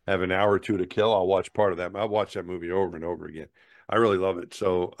have an hour or two to kill, I'll watch part of that. I'll watch that movie over and over again. I really love it.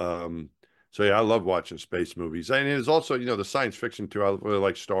 So yeah, I love watching space movies. And it is also, the science fiction too. I really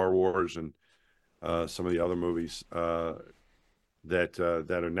like Star Wars and some of the other movies. that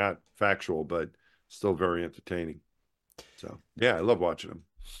are not factual, but still very entertaining. So yeah, I love watching them.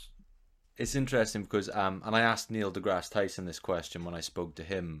 It's interesting because, and I asked Neil deGrasse Tyson this question when I spoke to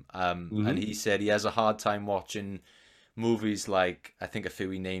him, and Hmm. he said he has a hard time watching movies like, I think a few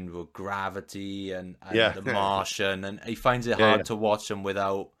he named were Gravity and Yeah, The yeah, Martian, and he finds it yeah. hard to watch them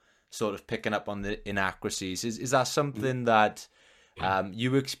without sort of picking up on the inaccuracies. Is that Mhm. something that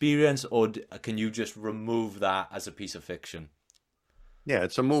you experience, or can you just remove that as a piece of fiction? Yeah,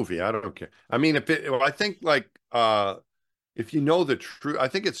 it's a movie. I don't care. I mean, well, I think like if you know the truth, I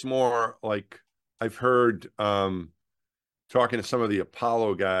think it's more like I've heard talking to some of the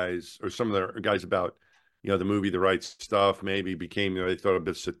Apollo guys or some of the guys about, the movie The Right Stuff maybe became, they thought a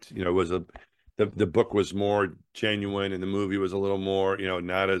bit, was the book was more genuine and the movie was a little more,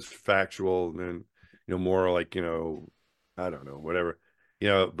 not as factual and, more like, I don't know, whatever,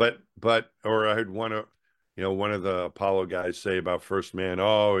 or I heard one of the Apollo guys say about First Man,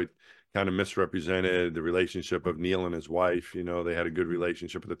 oh, it kind of misrepresented the relationship of Neil and his wife. They had a good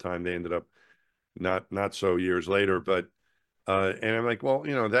relationship at the time. They ended up not so years later, but and I'm like, well,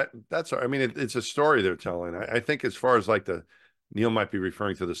 that's, I mean, it's a story they're telling. I think as far as like Neil might be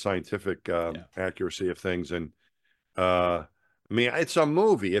referring to the scientific Yeah. accuracy of things. And I mean, it's a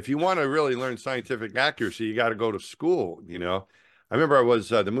movie. If you want to really learn scientific accuracy, you got to go to school. I remember I was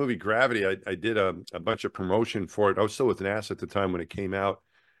the movie Gravity. I did a bunch of promotion for it. I was still with NASA at the time when it came out.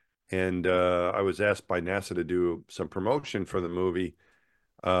 And I was asked by NASA to do some promotion for the movie.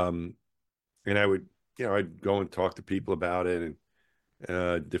 Um, and I'd go and talk to people about it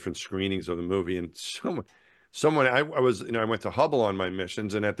and different screenings of the movie. And someone I was, I went to Hubble on my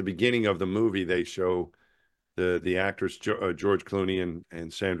missions, and at the beginning of the movie, they show the actors George Clooney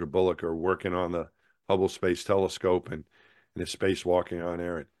and Sandra Bullock are working on the Hubble Space Telescope and the spacewalking on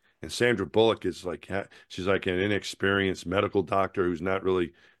there. And Sandra Bullock is like she's like an inexperienced medical doctor who's not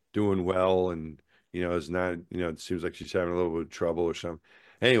really doing well, and is not, it seems like she's having a little bit of trouble or something.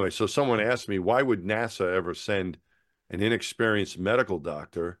 Anyway, so someone asked me, why would NASA ever send an inexperienced medical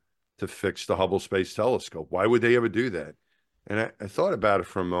doctor to fix the Hubble Space Telescope? Why would they ever do that? And I thought about it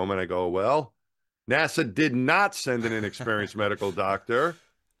for a moment. I go, well, NASA did not send an inexperienced medical doctor.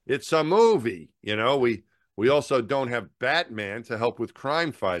 It's a movie. We also don't have Batman to help with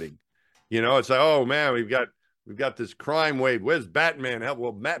crime fighting. It's like, oh man, we've got this crime wave. Where's Batman help?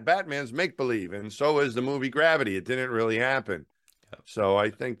 Well, Batman's make believe, and so is the movie Gravity. It didn't really happen. So I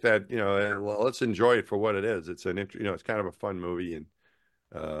think that, well, let's enjoy it for what it is. It's kind of a fun movie, and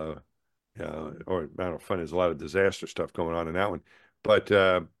uh, or I don't know, fun. There's a lot of disaster stuff going on in that one, but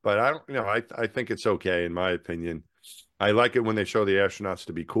I don't, I think it's okay in my opinion. I like it when they show the astronauts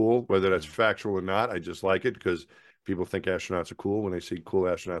to be cool, whether that's Mm. factual or not. I just like it because people think astronauts are cool when they see cool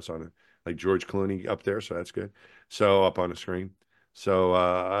astronauts on it, like George Clooney up there. So that's good. So up on the screen. So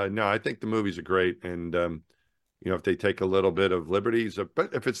no, I think the movies are great, and if they take a little bit of liberties,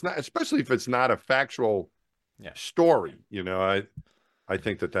 but if it's not, especially if it's not a factual Yeah. story, I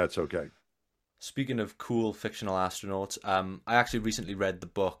think that that's okay. Speaking of cool fictional astronauts, I actually recently read the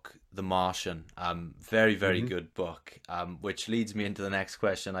book The Martian. Very, very Hmm. good book. Which leads me into the next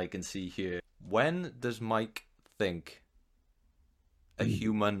question I can see here. When does Mike think a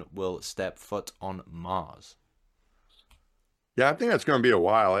human will step foot on Mars? Yeah, I think that's going to be a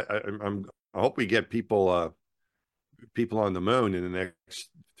while. I hope we get people on the moon in the next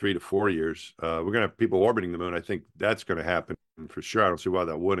 3 to 4 years. We're going to have people orbiting the moon. I think that's going to happen for sure. I don't see why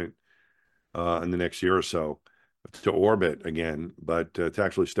that wouldn't in the next year or so to orbit again. But to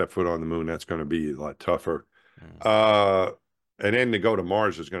actually step foot on the moon, that's going to be a lot tougher. Mm. Uh, and then to go to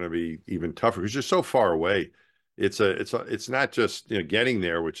Mars is going to be even tougher because you're so far away. It's not just getting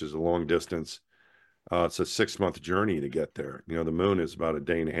there, which is a long distance. It's a 6 month journey to get there. The moon is about a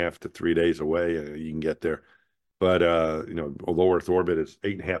day and a half to 3 days away. You can get there, but a low Earth orbit is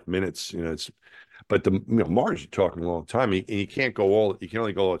 8.5 minutes. But Mars, you're talking a long time, and you can't go all. You can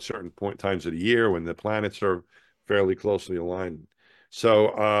only go at certain point times of the year when the planets are fairly closely aligned.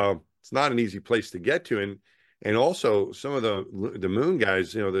 So it's not an easy place to get to, and also some of the moon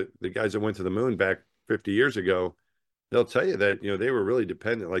guys, the guys that went to the moon back 50 years ago, they'll tell you that they were really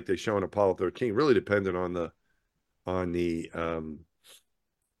dependent, like they show in Apollo 13, really dependent on the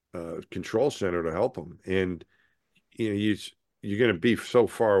control center to help them. And you know you you're going to be so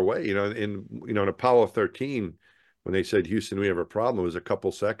far away. In Apollo 13, when they said, Houston, we have a problem, it was a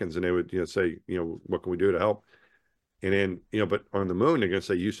couple seconds, and they would say, what can we do to help? And then, but on the moon, they're going to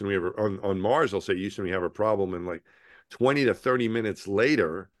say, Houston, we have on Mars, they'll say, Houston, we have a problem. And like 20 to 30 minutes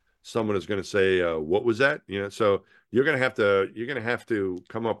later, someone is going to say, what was that? So you're going to have to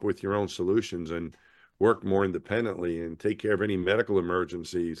come up with your own solutions. And work more independently and take care of any medical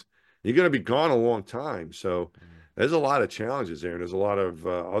emergencies, you're going to be gone a long time. So Mm. there's a lot of challenges there, and there's a lot of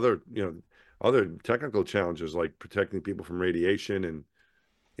other, other technical challenges like protecting people from radiation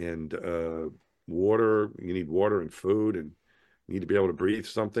and water. You need water and food, and you need to be able to breathe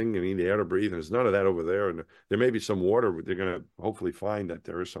something. You need the air to breathe. And there's none of that over there. And there may be some water. They're going to hopefully find that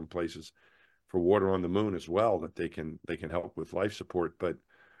there are some places for water on the moon as well that they can help with life support.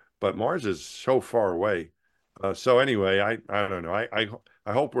 But Mars is so far away. So anyway, I don't know.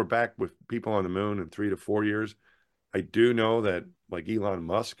 I hope we're back with people on the moon in 3 to 4 years. I do know that like Elon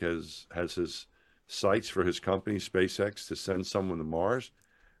Musk has his sights for his company SpaceX to send someone to Mars.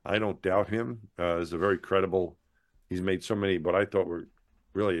 I don't doubt him. Is a very credible. He's made so many, but I thought were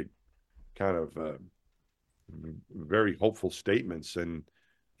really kind of very hopeful statements, and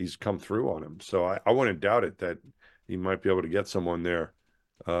he's come through on them. So I wouldn't doubt it that he might be able to get someone there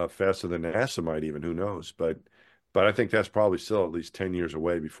faster than NASA might even. Who knows? But I think that's probably still at least 10 years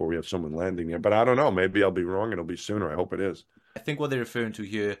away before we have someone landing there. But I don't know. Maybe I'll be wrong and it'll be sooner. I hope it is. I think what they're referring to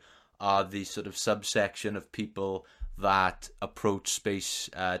here are the sort of subsection of people that approach space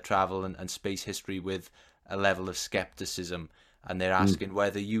travel and space history with a level of skepticism. And they're Mm. asking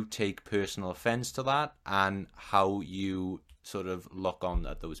whether you take personal offense to that and how you sort of look on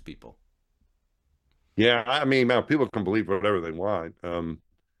at those people. Yeah, I mean, now people can believe whatever they want,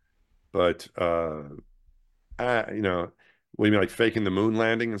 but what do you mean, like faking the moon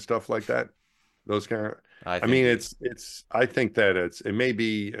landing and stuff like that? Those kind of. I I think mean, it. it's. I think that it may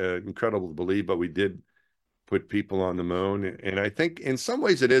be incredible to believe, but we did put people on the moon, and I think in some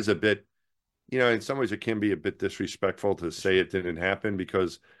ways it is a bit. In some ways it can be a bit disrespectful to say it didn't happen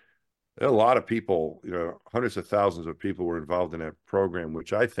because a lot of people, hundreds of thousands of people were involved in that program,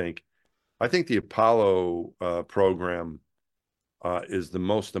 which I think the Apollo program is the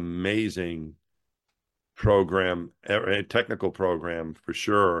most amazing program, technical program for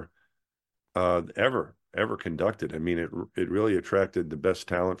sure, ever conducted. I mean, it really attracted the best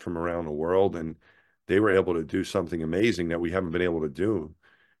talent from around the world, and they were able to do something amazing that we haven't been able to do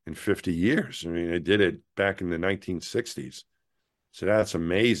in 50 years. I mean, they did it back in the 1960s. So that's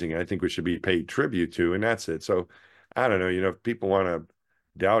amazing. I think we should be paid tribute to, and that's it. So I don't know, if people want to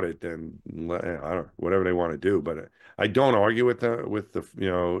doubt it, then I don't whatever they want to do. But I don't argue with the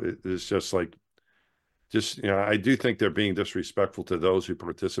it's just I do think they're being disrespectful to those who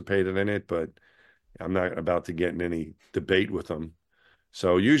participated in it, but I'm not about to get in any debate with them.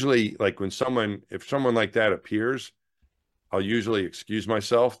 So usually, like if someone like that appears, I'll usually excuse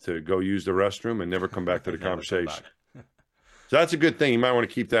myself to go use the restroom and never come back to the Never come conversation. back. So that's a good thing. You might want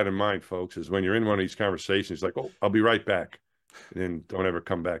to keep that in mind, folks, is when you're in one of these conversations, like, oh, I'll be right back. And then don't ever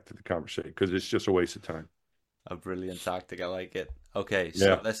come back to the conversation because it's just a waste of time. A brilliant tactic. I like it. Okay, so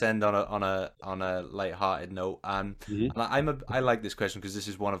Yeah. let's end on a light-hearted note. Mhm. And I like this question because this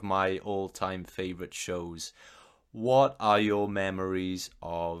is one of my all-time favorite shows. What are your memories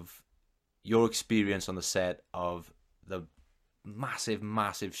of your experience on the set of the massive,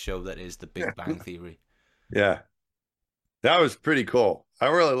 massive show that is The Big Bang Theory? Yeah. That was pretty cool. I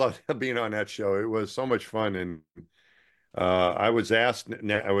really loved being on that show. It was so much fun. And NASA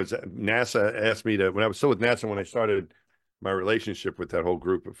asked me to, when I was still with NASA, when I started my relationship with that whole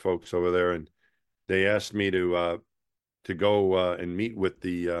group of folks over there, and they asked me to go and meet with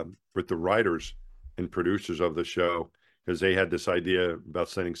the writers and producers of the show because they had this idea about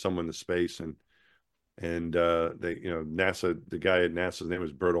sending someone to space and they NASA, the guy at NASA's name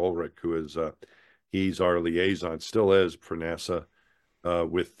is Bert Ulrich, who is he's our liaison, still is for NASA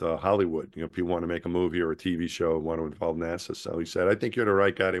with Hollywood. People want to make a movie or a TV show and want to involve NASA. So he said, I think you're the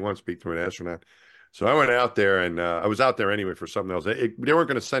right guy. They want to speak to an astronaut. So I went out there and I was out there anyway for something else. They weren't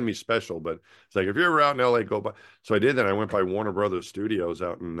going to send me special, but it's like, if you're ever out in LA, go by. So I did that. I went by Warner Brothers Studios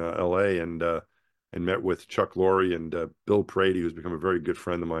out in LA and met with Chuck Lorre and Bill Prady, who's become a very good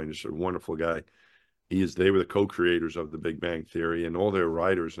friend of mine. Just a wonderful guy. They were the co-creators of the Big Bang Theory and all their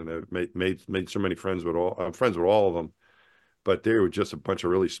writers, and I've made so many friends with all. I'm friends with all of them, but they were just a bunch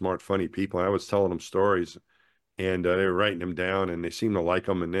of really smart, funny people. And I was telling them stories, and they were writing them down, and they seemed to like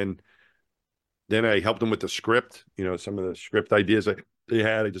them. And then I helped them with the script. Some of the script ideas they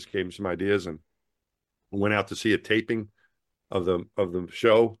had. I just gave them some ideas and went out to see a taping of the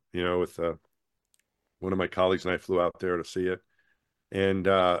show. With one of my colleagues, and I flew out there to see it. And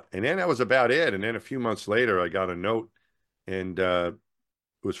then that was about it. And then a few months later, I got a note, and it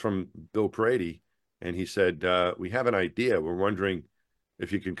was from Bill Prady, and he said, "We have an idea. We're wondering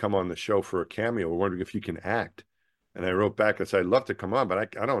if you can come on the show for a cameo. We're wondering if you can act." And I wrote back and said, "I'd love to come on, but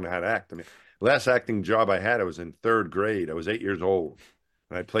I don't know how to act." I mean, last acting job I had, I was in third grade. I was 8 years old,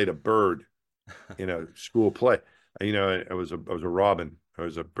 and I played a bird in a school play. I was a robin. I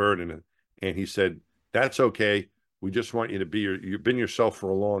was a bird, and he said, "That's okay. We just want you to be you've been yourself for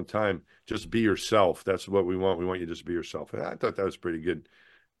a long time. Just be yourself. That's what we want. We want you to just be yourself." And I thought that was pretty good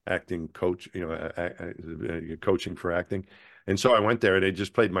acting coach, coaching for acting. And so I went there and I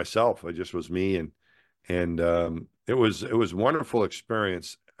just played myself. I just was me, and it was wonderful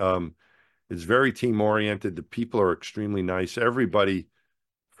experience. It's very team oriented. The people are extremely nice. Everybody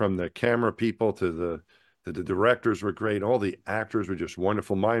from the camera people to the directors were great. All the actors were just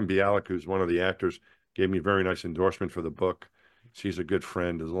wonderful. Mayim Bialik, who's one of the actors, gave me a very nice endorsement for the book. She's a good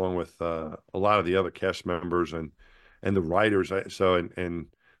friend, along with a lot of the other cast members and the writers. And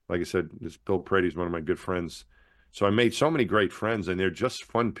like I said, this Bill Prady's one of my good friends. So I made so many great friends, and they're just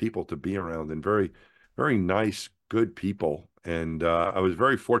fun people to be around, and very, very nice, good people. And I was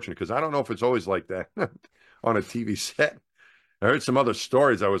very fortunate because I don't know if it's always like that on a TV set. I heard some other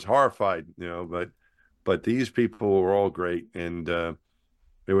stories. I was horrified, but these people were all great, and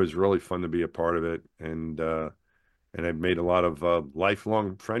it was really fun to be a part of it. And I've made a lot of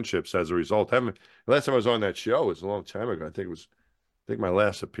lifelong friendships as a result. Last time I was on that show was a long time ago. I think my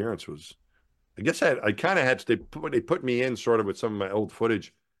last appearance was. I guess I kind of had to. They put me in sort of with some of my old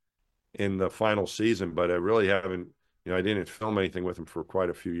footage in the final season, but I really haven't. I didn't film anything with them for quite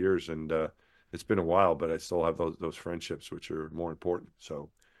a few years, and it's been a while. But I still have those friendships, which are more important. So,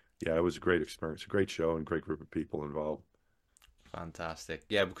 yeah, it was a great experience, a great show, and great group of people involved. Fantastic.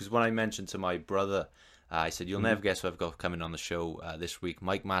 Yeah, because when I mentioned to my brother, I said, "You'll Hmm. never guess who I've got coming on the show this week."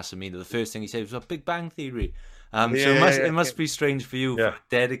 Mike Massimino. The first thing he said was about Big Bang Theory. So Yeah, it yeah, must yeah, it yeah. must be strange for you for Yeah.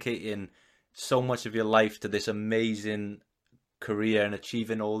 dedicating so much of your life to this amazing career and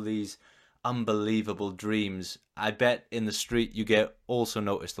achieving all these unbelievable dreams. I bet in the street you get also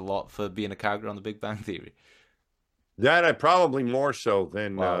noticed a lot for being a character on The Big Bang Theory. That I probably more so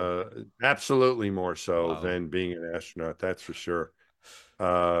than Wow, absolutely more so wow. than being an astronaut. That's for sure.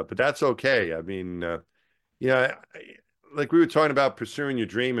 But that's okay. I mean, like we were talking about pursuing your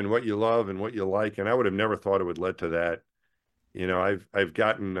dream and what you love and what you like, and I would have never thought it would lead to that. I've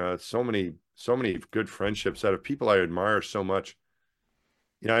gotten so many good friendships out of people I admire so much.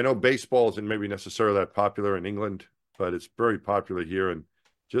 I know baseball isn't maybe necessarily that popular in England, but it's very popular here. And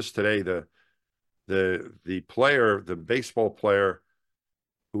just today, the baseball player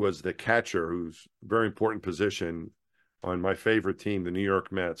who was the catcher, who's a very important position on my favorite team, the New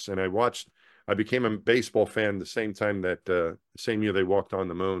York Mets. And I became a baseball fan the same time that same year they walked on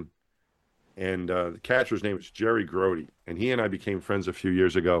the moon. And the catcher's name was Jerry Grody, and he and I became friends a few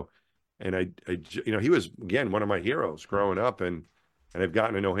years ago. And he was again one of my heroes growing up, and I've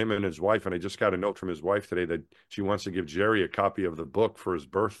gotten to know him and his wife. And I just got a note from his wife today that she wants to give Jerry a copy of the book for his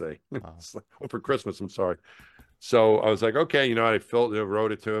birthday, Wow. for Christmas. I'm sorry. So I was like, okay, I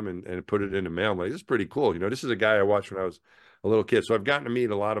wrote it to him and put it in the mail. I'm like, this is pretty cool. This is a guy I watched when I was a little kid. So I've gotten to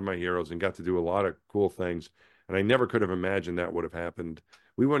meet a lot of my heroes and got to do a lot of cool things. And I never could have imagined that would have happened.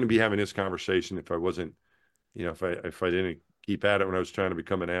 We wouldn't be having this conversation if I wasn't, if I didn't keep at it when I was trying to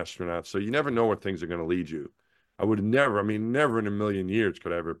become an astronaut. So you never know where things are going to lead you. I would never, I mean, never in a million years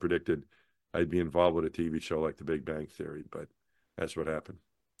could I ever predicted I'd be involved with a TV show like The Big Bang Theory, but that's what happened.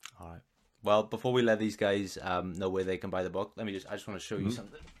 All right. Well, before we let these guys know where they can buy the book, I just want to show you Mm-hmm.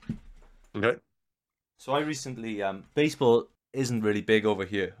 something. Okay. So I recently, baseball isn't really big over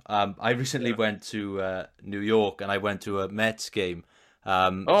here. I recently Yeah. went to New York and I went to a Mets game.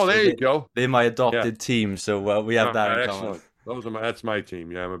 Oh, So there you go. they're my Yeah. adopted team, so we have that in common. Excellent. That's my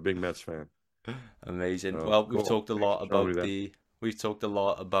team. Yeah, I'm a big Mets fan. Amazing. Oh, Well, cool. Thanks for showing me that. we've talked a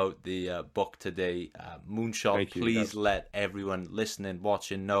lot about the book today, Moonshot. Thank you. Please Yes. let everyone listening,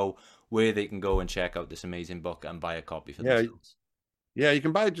 watching know where they can go and check out this amazing book and buy a copy for Yeah. themselves. Yeah. You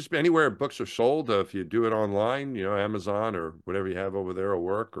can buy it just anywhere books are sold. If you do it online, Amazon or whatever you have over there will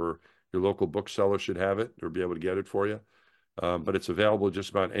work, or your local bookseller should have it or be able to get it for you. But it's available just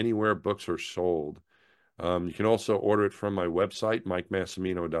about anywhere books are sold. You can also order it from my website,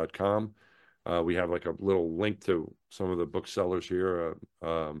 MikeMassimino.com. We have like a little link to some of the booksellers here.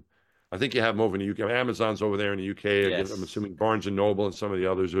 I think you have them over in the UK. Amazon's over there in the UK. I guess I'm Yes. assuming Barnes and Noble and some of the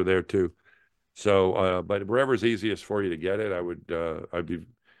others are there too. So, but wherever's easiest for you to get it, I'd be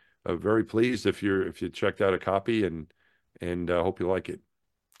very pleased if you checked out a copy and hope you like it.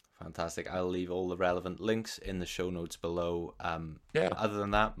 Fantastic. I'll leave all the relevant links in the show notes below. Yeah. Other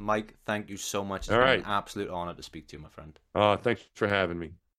than that, Mike, thank you so much. It's All been an right. absolute honor to speak to you, my friend. Thanks for having me.